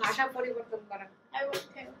এরকম ভাষা পরিবর্তন করা। I would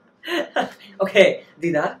tell. Okay,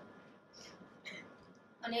 Dida.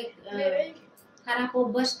 অনেক খারাপ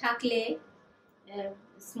অভ্যাস থাকলে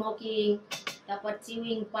স্মোকিং, তারপর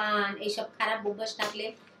চিউইং, পান, এইসব খারাপ অভ্যাস থাকলে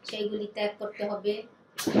সেইগুলি ত্যাগ করতে হবে।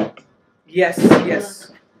 Yes.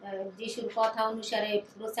 যিশুর কথা অনুসারে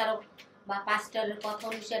প্রচারক বা পাস্টরের কথা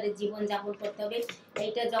অনুসারে জীবন যাপন করতে হবে।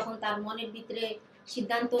 এইটা যখন তার মনের ভিতরে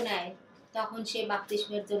সিদ্ধান্ত নেয় তখন সে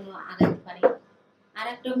বাপ্তিস্মের জন্য আগাতে পারে। আর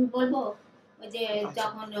একটা আমি বলবো, ওই যে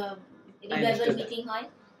যখন রিভাইভাল মিটিং হয়,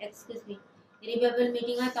 রিভাইভাল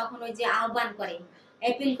মিটিং হয় তখন ওই যে আহ্বান করে,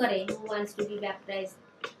 অ্যাপিল করে, who wants to B baptised,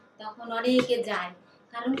 তখন অনেকে যায়।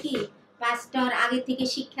 কারণ কি, পাস্টর আগে থেকে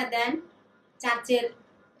শিক্ষা দেন, চার্চের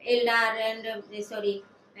এল্ডার অ্যান্ড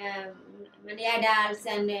মানে অ্যাডাল্টস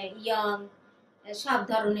অ্যান্ড ইয়ং সব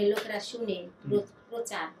ধরনের লোকেরা শুনে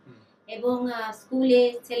প্রচার। এবং স্কুলে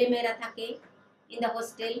ছেলেমেয়েরা থাকে, in the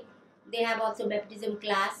hostel they have also baptism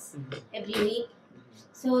class every week,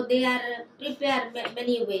 so they R prepare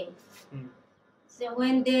many way. So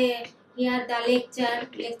when they hear the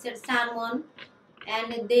lecture sermon, and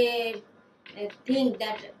they think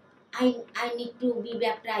that I need to be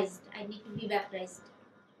baptized, I need to be baptized.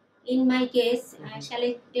 In my case, shall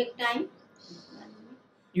I take time?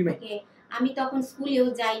 You may. Okay, আমি তখন স্কুলেও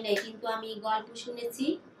যাই নাই, কিন্তু আমি গল্প শুনেছি,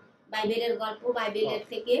 বাইবেলের গল্প, বাইবেলের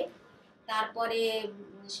থেকে। তারপরে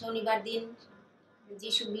শনিবার দিন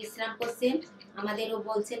যিশু বিশ্রাম করছেন, আমাদেরও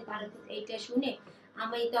বলছেন এইটা শুনে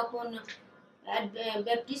আমি তখন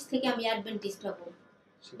ব্যাপটিস্ট থেকে আমি অ্যাডভেন্টিস্ট হব।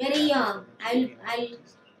 Very young, I'll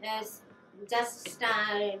just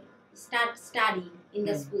start study in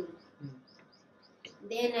the school.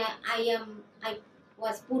 Then I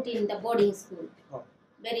was put in the boarding school,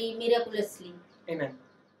 very miraculously. Amen.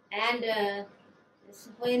 And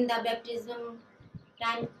when the baptism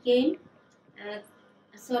time came,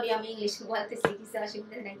 sorry আমি ইংলিশ বলতেছি, কিছু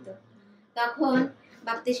অসুবিধা নাই তো, তখন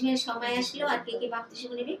বাপ্তিস্মের সময় আসলো আর কে বাপ্তিস্ম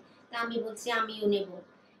নেবে তা আমি বলছি আমিও নেব।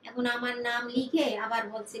 এখন আমার নাম লিখে আবার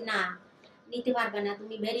বলছে না নিতে পারবে না,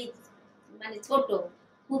 তুমি ভেরি মানে ছোট,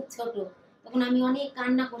 খুব ছোট। তখন আমি অনেক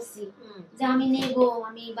কান্না করছি যে আমি নেব,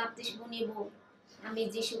 আমি বাপ্তিস্ম নেব, আমি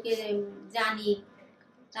যিশুকে জানি।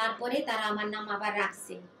 তারপরে তারা আমার নাম আবার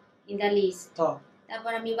রাখছে ইন দ্য লিস্ট। Oh.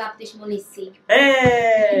 তারপর আমি বাপ্তিস্ম নিচ্ছি।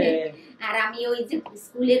 Hey! আর আমি ওই যে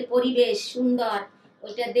স্কুলের পরিবেশ সুন্দর,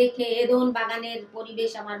 ওইটা দেখে এদন বাগানের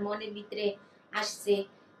পরিবেশ আমার মনের ভিতরে আসছে।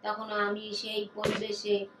 তখন আমি সেই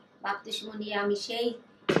পরিবেশে বাপ্তিস্ম নিয়ে আমি সেই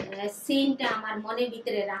সিনটা আমার মনের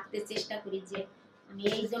ভিতরে রাখতে চেষ্টা করি যে আমি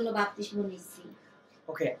এই জন্য বাপ্তিস্ম নিচ্ছি।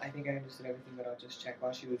 Okay, I think I understood everything, but I'll just check.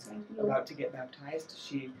 While she was Thank you. about to get baptized,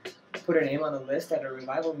 she put her name on the list at a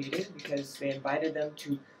revival meeting because they invited them to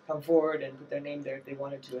come forward and put their name there if they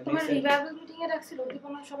wanted to. And তোমার they said, revival meeting এ রাখছিল,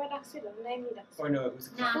 উদ্দীপনার সবাই রাখছিল না এমনি রাখছিল? or no, it was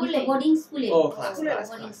a না class. আমি তো বোর্ডিং স্কুলে। Oh, class, School, class,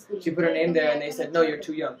 boarding class. school. She put her name there and they said, no, you're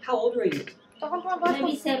too young. How old were you? তখন তোমার বয়স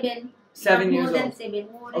Maybe কত? 7. 7 Not years more than old. 7.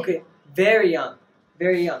 Okay, very young.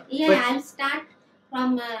 Very young. Yeah, I'll start from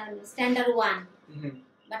standard 1. Mhm.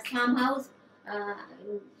 But somehow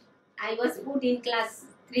I was put in class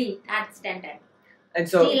 3, 3rd standard. And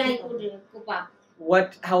so, Still I could cope up.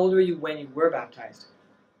 how old were you when you were baptized?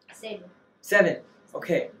 7. 7.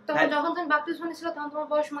 Okay. তখন That- যখন তুমি বাপ্তিস্ম নিয়েছিল তখন তোমার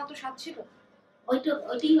বয়স মাত্র 7 ছিল।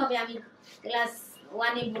 ওইটাই হবে, আমি ক্লাস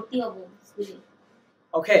 1 এ ভর্তি হব স্কুলে।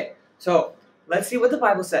 okay, so let's see what the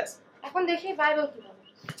Bible says. এখন দেখি বাইবেল কি বলে।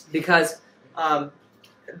 Because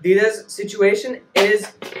Dida's situation is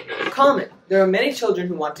common. There are many children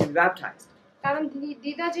who want to be baptized. কারণ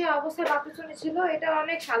দিদা যে অবস্থায় বাপ্তিস্ম নিয়েছিল এটা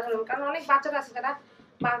অনেক সাধারণ, কারণ অনেক বাচ্চারা আছে যারা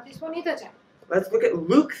বাপ্তিস্ম নিতে চায়। Let's look at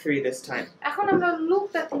Luke 3 this time. এখন আমরা লুক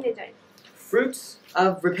 3 যাই। Fruits of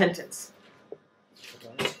repentance.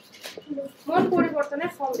 মন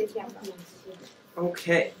পরিবর্তনের ফল দেখি আমরা।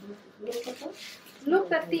 Okay. Look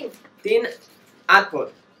 3 Din Atpod.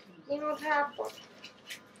 3 অধ্যায় 8 পদ।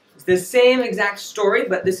 It's the same exact story,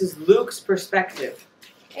 but this is Luke's perspective.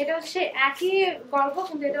 এটা হচ্ছে একই গল্প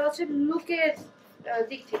কিন্তু এটা হচ্ছে লুকের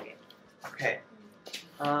দিক থেকে। Okay.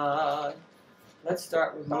 Let's start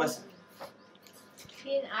with Melissa.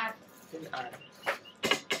 3:8 Din Ad.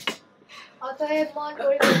 অতএব মন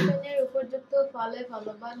পরিবর্তনের উপযুক্ত ফলে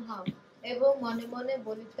ফলবান হও এবং মনে মনে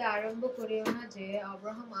বলিতে আরম্ভ করিও না যে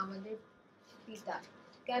আব্রাহাম আমাদের পিতা,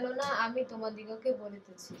 কেননা আমি তোমাদিগকে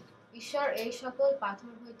বলিতেছি ঈশ্বর এই সকল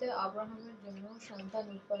পাথর হইতে আব্রাহামের জন্য সন্তান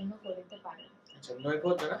উৎপন্ন করিতে পারেন। আচ্ছা,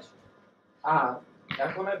 নৈপদ জানাস? আর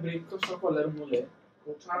এখন এই বৃক্ষ সকলের মূলে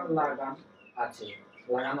কুঠার লাগানো আছে।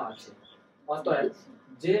 অতএব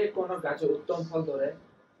যে কোনো গাছে উত্তম ফল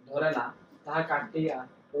ধরে না, তাহা কাটিয়া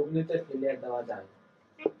অগ্নিতে ফেলিয়া দেওয়া যায়।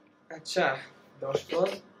 আচ্ছা, 10 পদ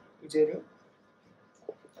উজেরু।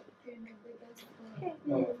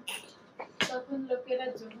 তখন লোকেরা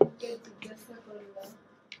যোহনকে জিজ্ঞাসা করল,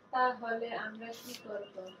 তাহলে আমরা কি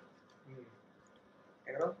করব?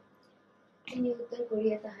 11। তিনি উত্তর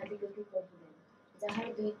করিয়া তাহাদিগকে কহিলেন, যাহার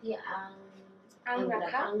 2টি আং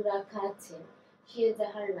রাখা আছে সে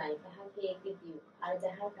যাহার নাই তাহাকে একে দিও, আর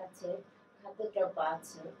যাহার কাছে খাদ্যদ্রব্য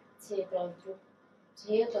আছে সে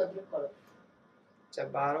তদ্রূপ করো। আচ্ছা,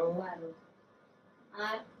 12।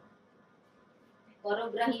 আর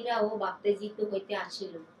পরগ্রাহীরাও বাপ্তিস্ম হইতে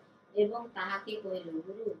আসিল এবং তাহাকে কহিল,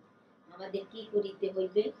 গুরু, আমাদের কি করিতে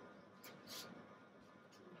হইবে?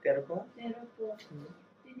 13 পদ।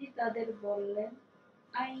 তিনি তাদের বললেন,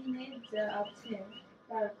 আইনে যা আছে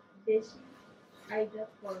তার বেশি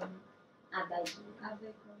আদায়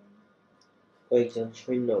করুন। কয়েকজন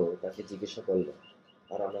সৈন্যও তাকে জিজ্ঞাসা করল,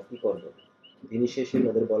 আর আমরা কি করব? তিনি সেই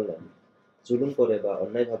সৈন্যদের বললেন, জুলুম করে বা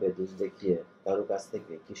অন্যায়ভাবে দোষ দেখিয়ে কারো কাছ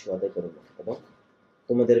থেকে কিছু আদায় করো না এবং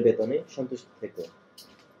তোমাদের বেতনে সন্তুষ্ট থেকো।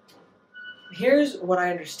 Here's what I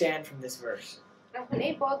understand from this verse এখন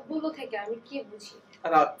এই পদগুলো থেকে আমি কি বুঝি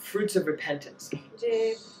about fruits of repentance. যে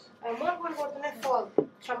মন পরিবর্তনের ফল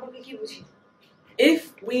সম্পর্কে কি বুঝি? If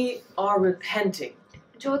we are repenting,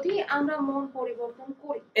 যদি আমরা মন পরিবর্তন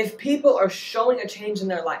করি, if people are showing a change in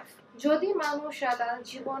their life, যদি মানুষরা তার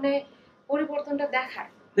জীবনে পরিবর্তনটা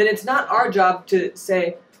দেখায়, then it's not our job to say,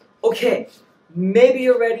 okay, maybe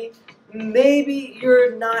you're ready, maybe you're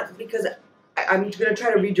not, because I'm going to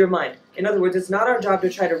try to read your mind. In other words, it's not our job to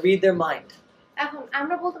try to read their mind. এখন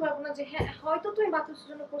আমরা বলতে পারবো না যে হ্যাঁ হয়তো তুমি বাপ্তিস্মের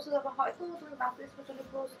জন্য প্রস্তুত হবে, হয়তো তুমি বাপ্তিস্মের জন্য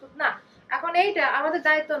প্রস্তুত না। এখন এইটা আমাদের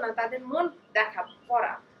দায়িত্ব না তাদের মন দেখা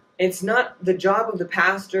পড়া। It's not the job of the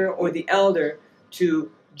pastor or the elder to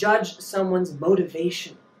judge someone's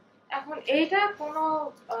motivation. এখন এইটা কোনো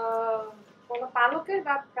পালকের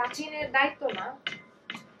বা প্রাচীনের দায়িত্ব না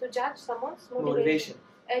to judge someone's motivation.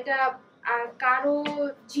 এটা কারো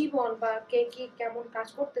জীবন বা কে কি কেমন কাজ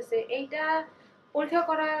করতেছে এইটা পরীক্ষা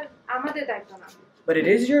করার আমাদের দায়িত্ব না। But it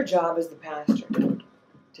is your job as the pastor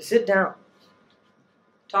to sit down,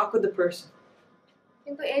 talk with the person,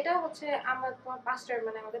 কিন্তু এটা হচ্ছে আমার তোমার পাস্টার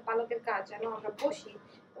মানে আমাদের পালকের কাজ যেন আমরা বসি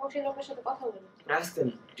এবং সেই লোকের সাথে কথা বলি and ask them,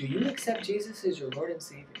 do you accept Jesus as your Lord and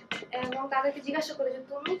Savior? এবং তাদেরকে জিজ্ঞাসা করে যে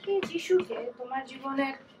তুমি কি যিশুকে তোমার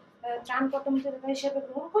জীবনের ত্রাণকর্তা হিসেবে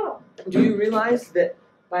গ্রহণ করো? Do you realize that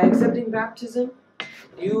by accepting baptism,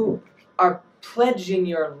 you are pledging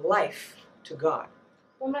your life to God?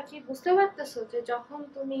 তোমরা কি বুঝতে পারতেছো যে যখন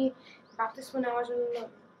তুমি বাপ্তিস্ম নেওয়ার জন্য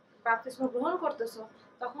বাপ্তিস্ম গ্রহণ করতেছো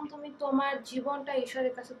তখন তুমি তোমার জীবনটা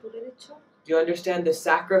ঈশ্বরের কাছে তুলে দিচ্ছ? Do you understand the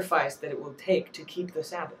sacrifice that it will take to keep the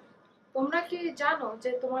Sabbath? তোমরা কি জানো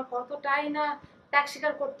যে তোমার কতটাই না ত্যাগ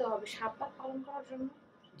স্বীকার করতে হবে সাব্বাত পালন করার জন্য?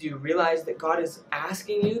 Do you realize that God is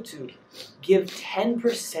asking you to give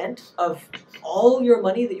 10% of all your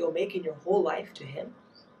money that you'll make in your whole life to Him?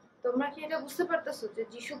 তোমরা কি এটা বুঝতে পারতেছো যে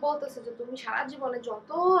যিশু বলতেছে যে তুমি সারা জীবনে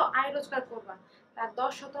যত আয় রোজগার করবা তার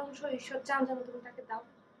 10% ঈশ্বর চান যেন তুমি তাকে দাও?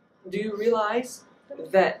 Do you realize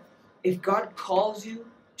that if God calls you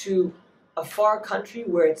to a far country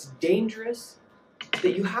where it's dangerous,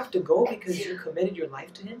 that you have to go because you committed your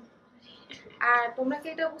life to Him? আর তোমরা কি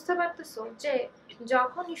এটা বুঝতে পারতেছো যে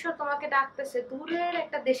যখন ঈশ্বর তোমাকে ডাকতেছে দূরের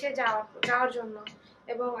একটা দেশে যাওয়ার জন্য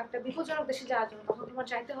এবং একটা বিপজ্জনক দেশে যাওয়ার জন্য তখন তোমার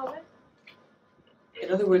যাইতে হবে? In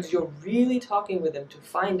other words, you're really talking with them to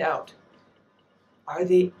find out, are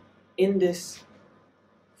they in this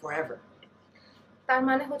forever? তার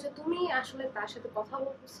মানে হচ্ছে তুমি আসলে তার সাথে কথা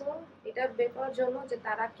বলতেছো এটা বের করার জন্য যে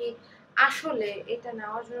তারা কি আসলে এটা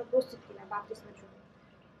নেওয়ার জন্য প্রস্তুত কিনা বাপ্তিস্মের জন্য।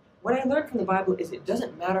 What I learned from the Bible is it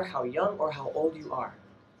doesn't matter how young or how old you are.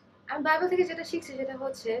 আমি বাইবেল থেকে যেটা শিখছি যেটা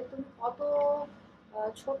হচ্ছে তুমি কত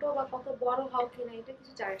ছোট বা কত বড় হও কিনা এটা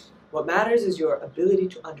কিছু জানিস না। What matters is your ability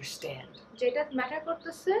to understand. যেটা ম্যাটার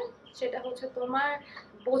করতেছে সেটা হচ্ছে তোমার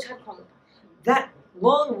বোঝার ক্ষমতা। That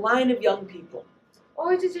long line of young people,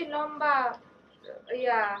 ওই যে লম্বা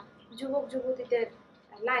যুবক যুবতীদের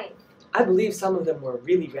line, I believe some of them were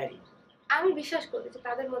really ready. আমি বিশ্বাস করি যে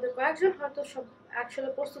তাদের মধ্যে কয়েকজন হয়তো সব আসলে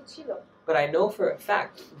প্রস্তুত ছিল। But I know for a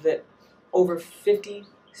fact that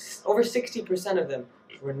over 60% of them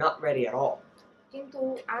were not ready at all. কিন্তু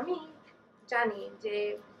আমি জানি যে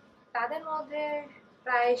তাদের মধ্যে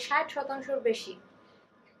প্রায় 60% বেশি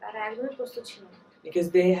তারা একদমই প্রস্তুত ছিল না। Because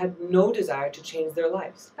they had no desire to change their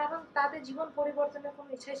lives. কারণ তাদের জীবন পরিবর্তনের কোনো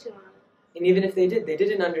ইচ্ছাই ছিল না। And even if they did, they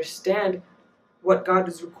didn't understand what God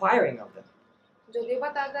was requiring of them. যদিও বা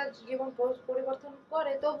তারা জীবন পরিবর্তন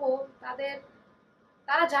করে তবুও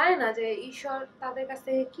তারা জানে না যে ঈশ্বর তাদের কাছ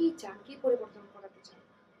থেকে কি চান, কি পরিবর্তন করাতে চান।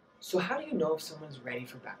 So how do you know if someone's ready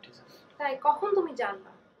for baptism? তাই কখন তুমি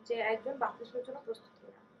জানবা যে একজন বাপ্তিস্মের জন্য প্রস্তুত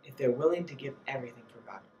কিনা? If they're willing to give everything for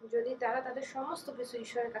God. যদি তারা তাদের সমস্ত কিছু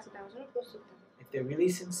ঈশ্বরের কাছে দেওয়ার জন্য প্রস্তুত থাকে। If they're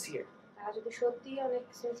really sincere. তারা যদি সত্যিই অনেক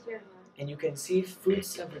সিনসিয়ার হয়। And you can see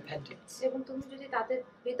fruits of repentance. এবং তুমি যদি তাদের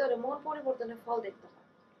ভিতরে মন পরিবর্তনের ফল দেখতে পাও।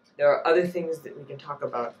 There are other things that we can talk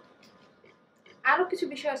about আরো কিছু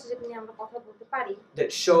বিষয় আছে যেটা নিয়ে আমরা কথা বলতে পারি that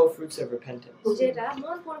show fruits of repentance. যেটা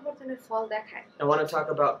মন পরিবর্তনের ফল দেখায়। I want to talk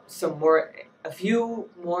about a few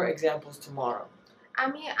more examples tomorrow.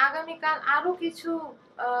 আমি আগামীকাল আরো কিছু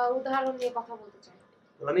উদাহরণ নিয়ে কথা বলতে চাই।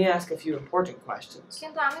 Let me ask a few important questions.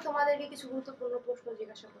 কিন্তু আমি তোমাদেরকে কিছু গুরুত্বপূর্ণ প্রশ্ন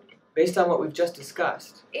জিজ্ঞাসা করব। Based on what we've just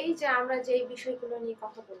discussed, এই যে আমরা যে এই বিষয়গুলো নিয়ে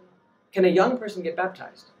কথা বললাম, can a young person get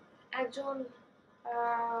baptized? একজন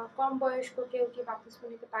কম বয়স্ক কেউ কি বাপ্তিস্ম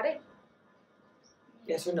নিতে পারে?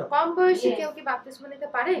 Yes or no? কম বয়সী কেউ কি বাপ্তিস্ম নিতে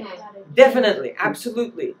পারে? Definitely,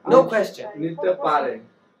 absolutely, no question. নিতে পারে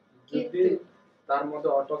যদি তার মধ্যে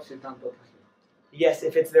অটল সিদ্ধান্ত থাকে। Yes,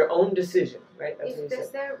 if it's their own decision, right? That's If what he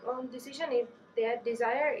that's said. their own decision, if their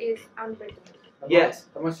desire is unbreakable, Yes.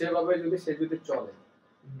 তোমার সেভাবে সে যদি চলে,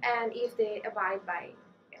 and if they abide by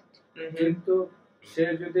it. কিন্তু সে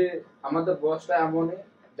যদি আমাদের বয়সটা এমনই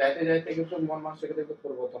যাইতে যাইতে কিন্তু মন মানসিকতা কিন্তু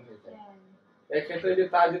পরিবর্তন হয়ে যায়। এই ক্ষেত্রে যদি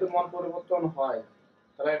তার যদি মন পরিবর্তন হয়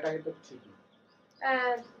তাহলে এটা কিন্তু ঠিকই।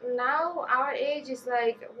 And now our age is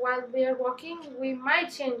like while we are walking, we might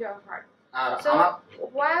change our heart. R So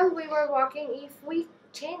while we were walking, if we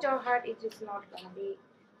change our heart, it is not gonna be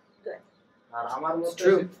good. আর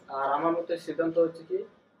আমার মতে সিদ্ধান্ত হচ্ছে কি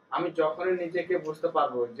আমি যখনই নিজেকে বুঝতে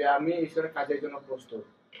পারবো যে আমি ঈশ্বরের কাজের জন্য প্রস্তুত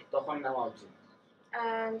তখন নেওয়া উচিত।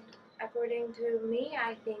 And according to me,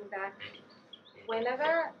 I think that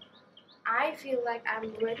whenever I feel like I'm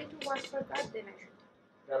ready to work for God, then I should.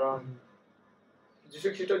 কারণ যিশু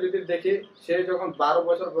খ্রিস্ট যদি দেখি সে যখন 12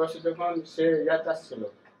 বছর বয়সে যখন সে চাচ্ছিল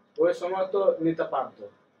ওই সময় তো নিতে পারতো,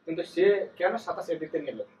 কিন্তু সে কেন 27 দিতে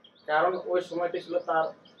নিল? কারণ ওই সময়টি ছিল তার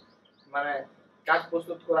মানে কাজ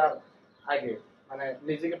প্রস্তুত করার আগে, মানে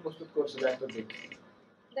নিজেকে প্রস্তুত করছিল একটা দিক।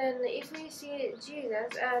 Then if we see Jesus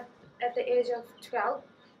at the age of 12,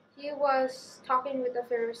 he was talking with the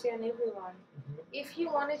Pharisee and everyone. If he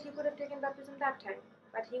wanted, he could have taken baptism that time,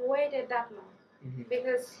 but he waited that long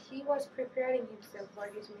because he was preparing himself for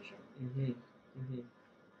his mission.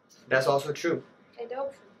 That's also true. এটাও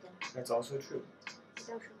সত্য, That's also true.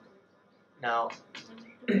 এটাও সত্য। Now,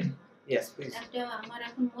 yes, please. একটা আমার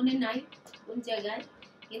এখন মনে নাই কোন জায়গায়,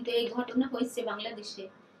 কিন্তু এই ঘটনা হয়েছে বাংলাদেশে,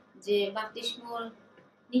 যে বাপ্তিস্ম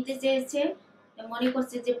নিতে চেয়েছে, মনে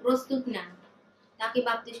করছে যে প্রস্তুত না, তাকে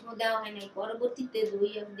বাপ্তিস্ম দেওয়া হয় নাই, পরবর্তীতে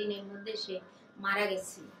 2 দিনের মধ্যে সে মারা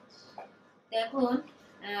গেছে। তো এখন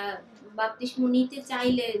বাপ্তিস্ম নিতে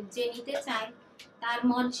চাইলে, যে নিতে চায় তার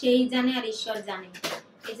মন সেই জানে আর ঈশ্বর জানে,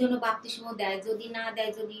 এই জন্য বাপ্তিস্ম দেয়। যদি না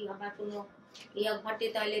দেয়, যদি আবার কোনো ইয়া ঘটে,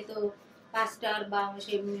 তাহলে তো পাস্টার বা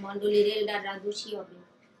সেই মন্ডলীর এল্ডাররা দোষী হবে।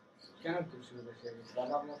 কেন খুশি হবে সে?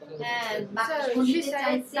 হ্যাঁ, বাপ্তিস্ম নিতে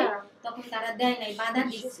চাইছে, তখন তারা দেয় নাই, বাধা She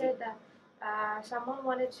দিচ্ছে। said that someone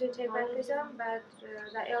wanted to take baptism, but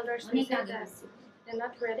the elders অনেক said আগে that আছে। they're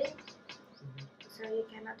not ready, so you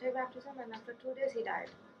cannot take baptism, and after 2 days he died.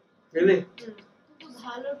 Really? কিন্তু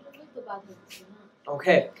ভালোর জন্যই তো বাধা দিচ্ছে না।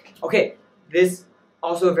 Okay. This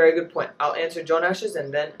also a very good point. I'll answer John Ash's and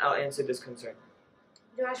then I'll answer this concern.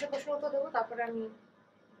 জোনাসের প্রশ্ন উত্তর দেবো, তারপরে আমি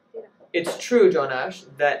It's true, John Ash,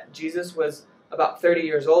 that Jesus was about 30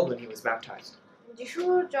 years old when he was baptized.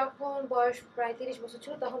 যিশুর যখন বয়স প্রায় 30 বছর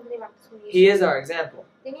ছিল তখন তিনি বাপ্তিস্ম He নিয়েছিলেন। is our example.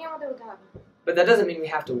 তিনি আমাদের উদাহরণ। But that doesn't mean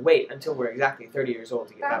we have to wait until we're exactly 30 years old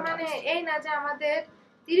to get তার মানে baptized. এই না যে আমাদের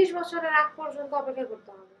 30 বছরের আগ পর্যন্ত অপেক্ষা করতে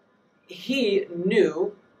হবে। He knew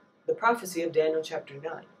the prophecy of Daniel chapter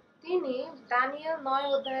 9. তিনি দানিয়েল 9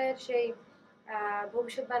 অধ্যায়ের সেই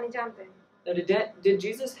ভবিষ্যৎবাণী জানতেন। Now, did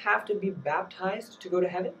Jesus have to be baptized to go to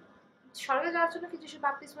heaven? স্বর্গে যাওয়ার জন্য কি যিশুর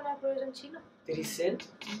বাপ্তিস্ম নেওয়ার প্রয়োজন ছিল? Did he sin?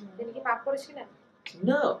 তিনি কি পাপ করেছিলেন?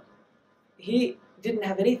 No. He didn't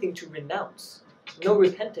have anything to renounce. No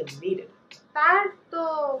repentance needed. তার তো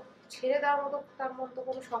ছেড়ে দেওয়ার মতো তার মন তো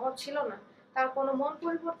কোনো স্বভাব ছিল না, তার কোনো মন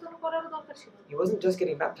পরিবর্তন করারও দরকার ছিল না। He wasn't just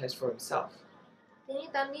getting baptized for himself. তিনি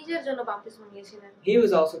তার নিজের জন্য বাপ্তিস্ম নিয়েছিলেন। He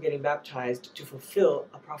was also getting baptized to fulfill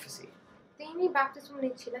a prophecy. তিনি বাপ্তিস্ম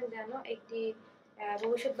নিচ্ছিলেন যেন একটি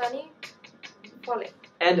ভবিষ্যৎবাণী ফলে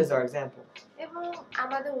And as our example. এবং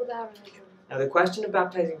আমাদের উদাহরণের জন্য। Now, the question of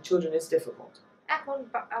baptizing children is difficult. এখন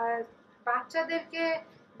বাচ্চাদেরকে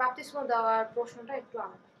বাপ্তিস্ম দেওয়ার প্রশ্নটা একটু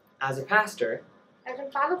আলাদা। As a pastor, একজন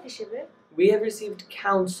পালক হিসেবে we have received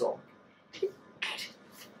counsel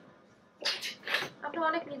আমরা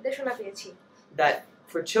অনেক নির্দেশনা পেয়েছি that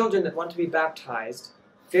for children that want to be baptized,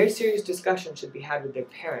 very serious discussion should be had with their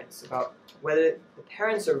parents about whether the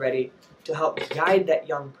parents are ready to help guide that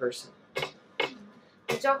young person.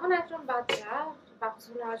 যখন একজন বাচ্চা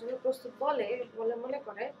বাপ্তিস্ম নেওয়ার জন্য প্রস্তুত বলে মনে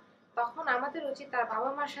করে, তখন আমাদের উচিত তার বাবা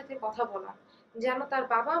মার সাথে কথা বলা, যেন তার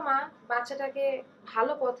বাবা মা বাচ্চাটাকে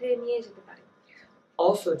ভালো পথে নিয়ে যেতে পারে।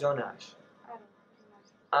 Also, Jonash,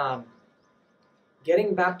 getting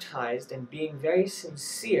baptized and being very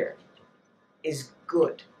sincere is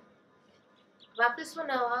good. বাপ্তিস্ম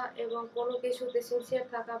নেওয়া এবং কোনো কিছুতে সিনসিয়ার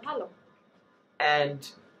থাকা ভালো। And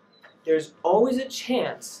there's always a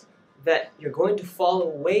chance that you're going to fall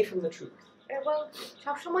away from the truth. এবং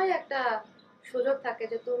সবসময় একটা সুযোগ থাকে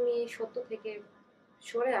যে তুমি সত্য থেকে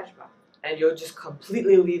সরে আসবা And you'll just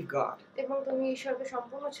completely leave God. এবং তুমি ঈশ্বরকে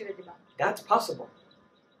সম্পূর্ণ ছেড়ে দিবা। That's possible.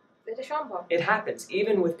 এটা সম্ভব। It happens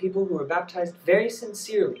even with people who are baptized very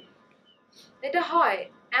sincerely. এটা হয়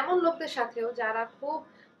এমন লোকদের সাথেও যারা খুব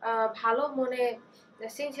ভালো মনে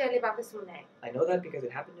সিনসিয়ারলি বাপ্তিস্ম নেয়। I know that because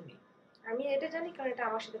it happened to me. আমি এটা জানি কারণ এটা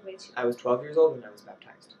আমার সাথে হয়েছিল। I was 12 years old when I was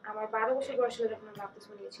baptized. আমার 12 বছর বয়স ছিল যখন আমি বাপ্তিস্ম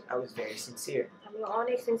নিয়েছিলাম। I was very sincere. আমি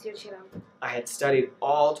অনেক সিনসিয়ার ছিলাম। I had studied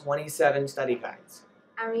all 27 study guides.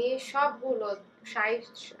 আমি সবগুলো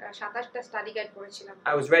 27টা স্টাডি গাইড পড়েছিলাম।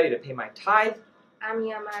 I was ready to pay my tithe, আমি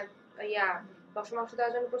আমার দশমাংশ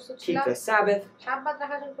দেওয়ার জন্য প্রস্তুত keep ছিলাম, the Sabbath, সাব্বাত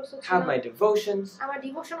রাখার জন্য প্রস্তুত have ছিলাম, my devotions, আমার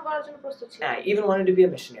ডিভোশন করার জন্য প্রস্তুত and ছিলাম, I even wanted to be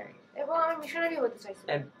a missionary. এবং আমি মিশনারি হতে চাইছিলাম।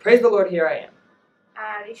 And praise the Lord, here I am.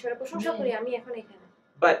 আর ঈশ্বরের প্রশংসা করি আমি এখন এখানে।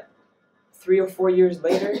 But 3 or 4 years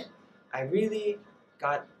later, I really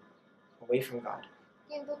got away from God.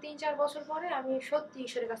 কিন্তু 3-4 বছর পরে আমি সত্যি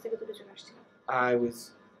ঈশ্বরের কাছ থেকে দূরে চলে আসছিলাম। I was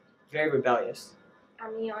very rebellious,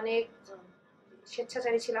 আমি অনেক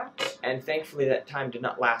স্বেচ্ছাচারী ছিলাম। and thankfully that time did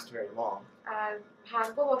not last very long. আর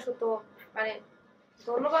ভাগ্যবশত মানে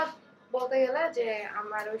ধন্যবাদ বলতে গেলে যে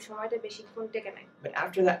আমার ওই সময়টা বেশিক্ষণ টেকে নাই। But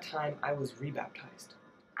after that time, I was rebaptized.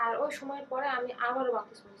 আর ওই সময়ের পরে আমি আবারও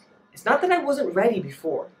বাপ্তিস্ম নিয়েছিলাম। It's not that I wasn't ready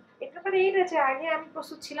before. এটা মানে এইটা যে আগে আমি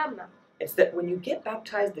প্রস্তুত ছিলাম না। It's that when you get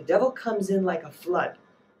baptized, the devil comes in like a flood.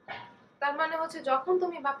 তার মানে হচ্ছে যখন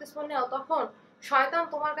তুমি বাপ্তিস্ম নাও তখন শয়তান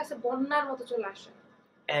তোমার কাছে বন্যার মতো চলে আসে।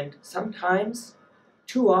 And sometimes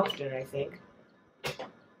too often, I think,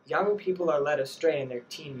 young people are led astray in their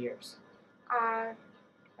teen years. আর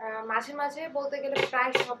মাঝে মাঝে বলতে গেলে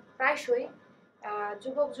প্রায়শই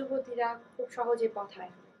যুবক যুবতীরা খুব সহজে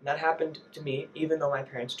পথায়। That happened to me, even though my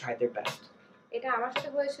parents tried their best. এটা আমার সাথে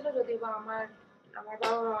হয়েছিল, যদিও বা আমার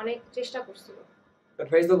বাবা মা অনেক চেষ্টা করছিল। But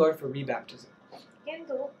praise the Lord for rebaptism.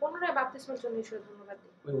 কিন্তু পুনরায় বাপ্তিস্মের জন্য ঈশ্বর ধন্যবাদ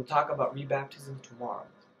দিই। We will talk about rebaptism tomorrow.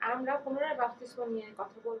 আমরা পুনরায় বাপ্তিস্ম নিয়ে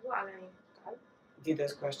কথা বলবো আগামীকাল। Do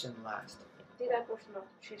this question last. দ্বিতীয় প্রশ্ন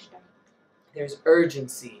শেষটা। There's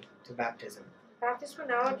urgency to baptism. বাপ্তিস্ম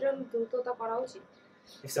নেওয়ার জন্য দ্রুততা করা উচিত।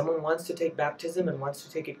 If someone wants to take baptism and wants to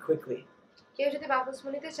take it quickly, কেউ যদি বাপ্তিস্ম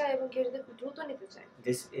নিতে চায় এবং কেউ যদি খুব দ্রুত নিতে চায়,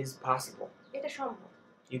 this is possible. এটা সম্ভব।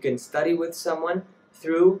 You can study with someone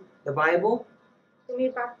through the Bible, তুমি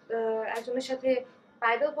একজনের সাথে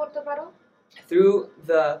বাইবেল পড়তে পারো, through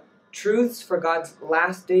the truths for God's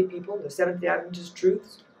last day people, the Seventh-day Adventist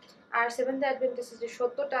truths, R seventh অ্যাডভেন্টিস্টের যে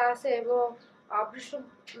সত্যটা আছে এবং অভ্যস্ত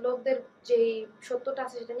লোকদের যে সত্যটা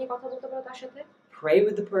আছে সেটা নিয়ে কথা বলতে পারো তার সাথে। pray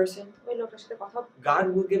with the person. ওই লোকটার সাথে কথা God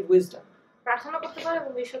will give wisdom. প্রার্থনা করতে পারো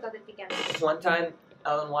এবং ঈশ্বর তাদেরকে জ্ঞান দেবে। One time,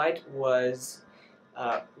 Ellen White was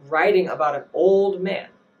writing about an old man,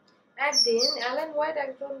 একদিন অ্যালেন হোয়াইট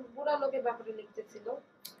একজন বুড়া লোকের ব্যাপারে লিখতেছিল,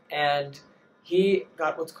 and he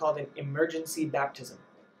got what's called an emergency baptism.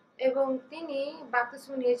 এবং তিনি বাপ্তিস্ম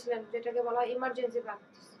নিয়েছিলেন, যেটাকে বলা হয় emergency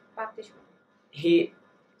বাপ্তিস্ম।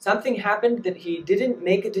 Something happened that he didn't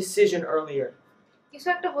make a decision earlier, কিছু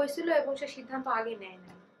একটা হয়েছিল এবং সে সিদ্ধান্ত আগে নেয়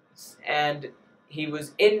না। and he was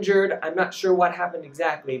injured. I'm not sure what happened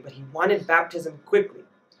exactly, but he wanted baptism quickly.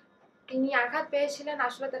 তিনি আঘাত পেয়েছিলেন,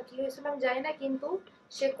 আসলে তার কি হয়েছিল আমি জানি না, কিন্তু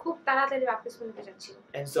সে খুব তাড়াতাড়ি বাপ্তিস্ম নিতে চাচ্ছিল।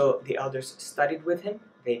 And so the elders studied with him,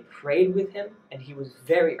 they prayed with him, and he was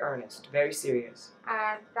very earnest, very serious.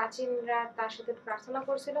 আর প্রাচীনরা তার সাথে প্রার্থনা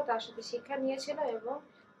করছিল, তার সাথে শিক্ষা নিয়েছিল এবং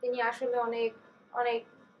তিনি আসলে অনেক অনেক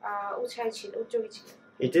উৎসাহী ছিল, উদ্যোগী ছিলেন।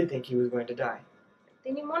 He did think he was going to die.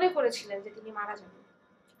 তিনি মনে করেছিলেন যে তিনি মারা যাবেন।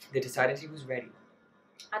 They decided he was ready.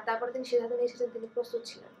 আর তারপরে তিনি সিদ্ধান্ত নিয়েছিলেন তিনি প্রস্তুত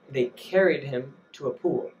ছিলেন। They carried him to a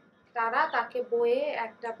pool, তারা তাকে বয়ে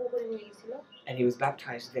একটা পুকুরে নিয়ে গেছিল and he was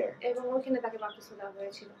baptized there. এবং ওখানে তাকে বাপ্তিস্ম দেওয়া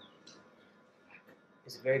হয়েছিল।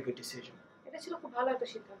 It's a very good decision. এটা ছিল খুব ভালো একটা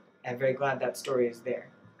সিদ্ধান্ত। I'm very glad that story is there.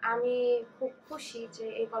 আমি খুব খুশি যে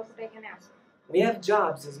এই গল্পটা এখানে আছে। We have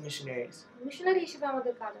jobs as missionaries. Missionary হিসেবে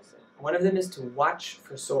আমাদের কাজ আছে। One of them is to watch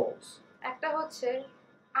for souls. একটা হচ্ছে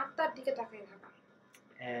আত্মার দিকে তাকিয়ে থাকা।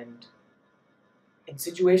 And in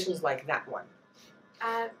situations like that one,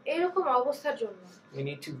 আর এরকম অবস্থার জন্য we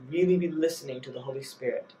need to really be listening to the Holy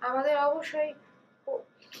Spirit. আমাদের অবশ্যই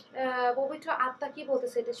পবিত্র আত্মা কি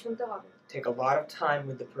বলতেছে এটা শুনতে হবে। Take a lot of time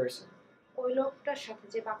with the person, ওই লোকটার সাথে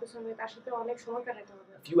যে বাপ্তিস্ম নেবে তার সাথে অনেক সময় কাটাতে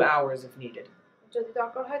হবে। a few hours if needed, যদি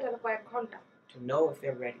দরকার হয় তাহলে কয়েক ঘন্টা, to know if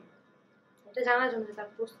they're ready. এটা জানার জন্য যে তার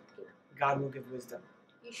প্রস্তুত কিনা। God will give wisdom,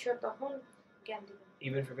 ঈশ্বর তখন জ্ঞান দিবেন।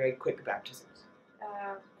 even for very quick baptisms.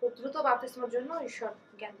 খুব দ্রুত বাপ্তিস্মের জন্য ঈশ্বর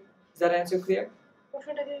জ্ঞান দিবেন। Is that answer clear?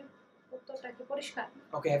 প্রশ্নটাকে উত্তরটা কি পরিষ্কার?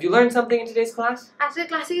 Okay, have you learned something in today's class? আজকের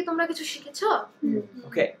ক্লাসে কি তোমরা কিছু শিখেছো?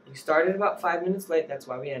 Okay, we started about 5 minutes late, that's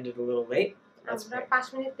why we ended a little late. Let's আমরা pray. 5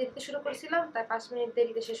 মিনিট দেরিতে শুরু করেছিলাম, তাই 5 মিনিট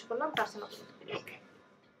দেরিতে শেষ করলাম। প্রার্থনা করি। Okay.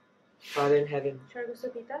 Father in heaven, স্বর্গস্থ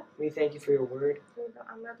পিতা, we thank you for your word.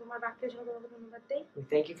 আমরা তোমার বাক্যের জন্য তোমাকে ধন্যবাদ দেই। We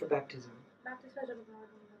thank you for baptism. বাপ্তিস্মের জন্য তোমাকে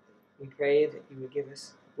ধন্যবাদ দেই। We pray that you would give us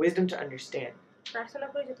wisdom to understand, প্রার্থনা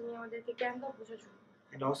করি যে তুমি আমাদেরকে জ্ঞান দাও, বোঝার জন্য,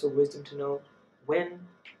 and also wisdom to know when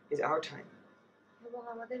is our time. এবং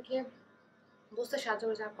আমাদেরকে বুঝতে সাহায্য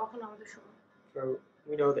করে যে কখন আমাদের সময়। For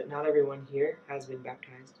we know that not everyone here has been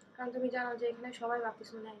baptized. কারণ তুমি জানো যে এখানে সবাই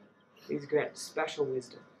বাপ্তিস্ম নেয়নি। Please grant special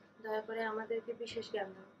wisdom দয়া করে আমাদেরকে বিশেষ জ্ঞান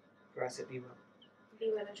দাও for us at Bebo.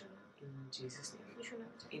 বিবেকের জন্য। In Jesus' name, যিশুর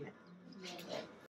নামে। amen.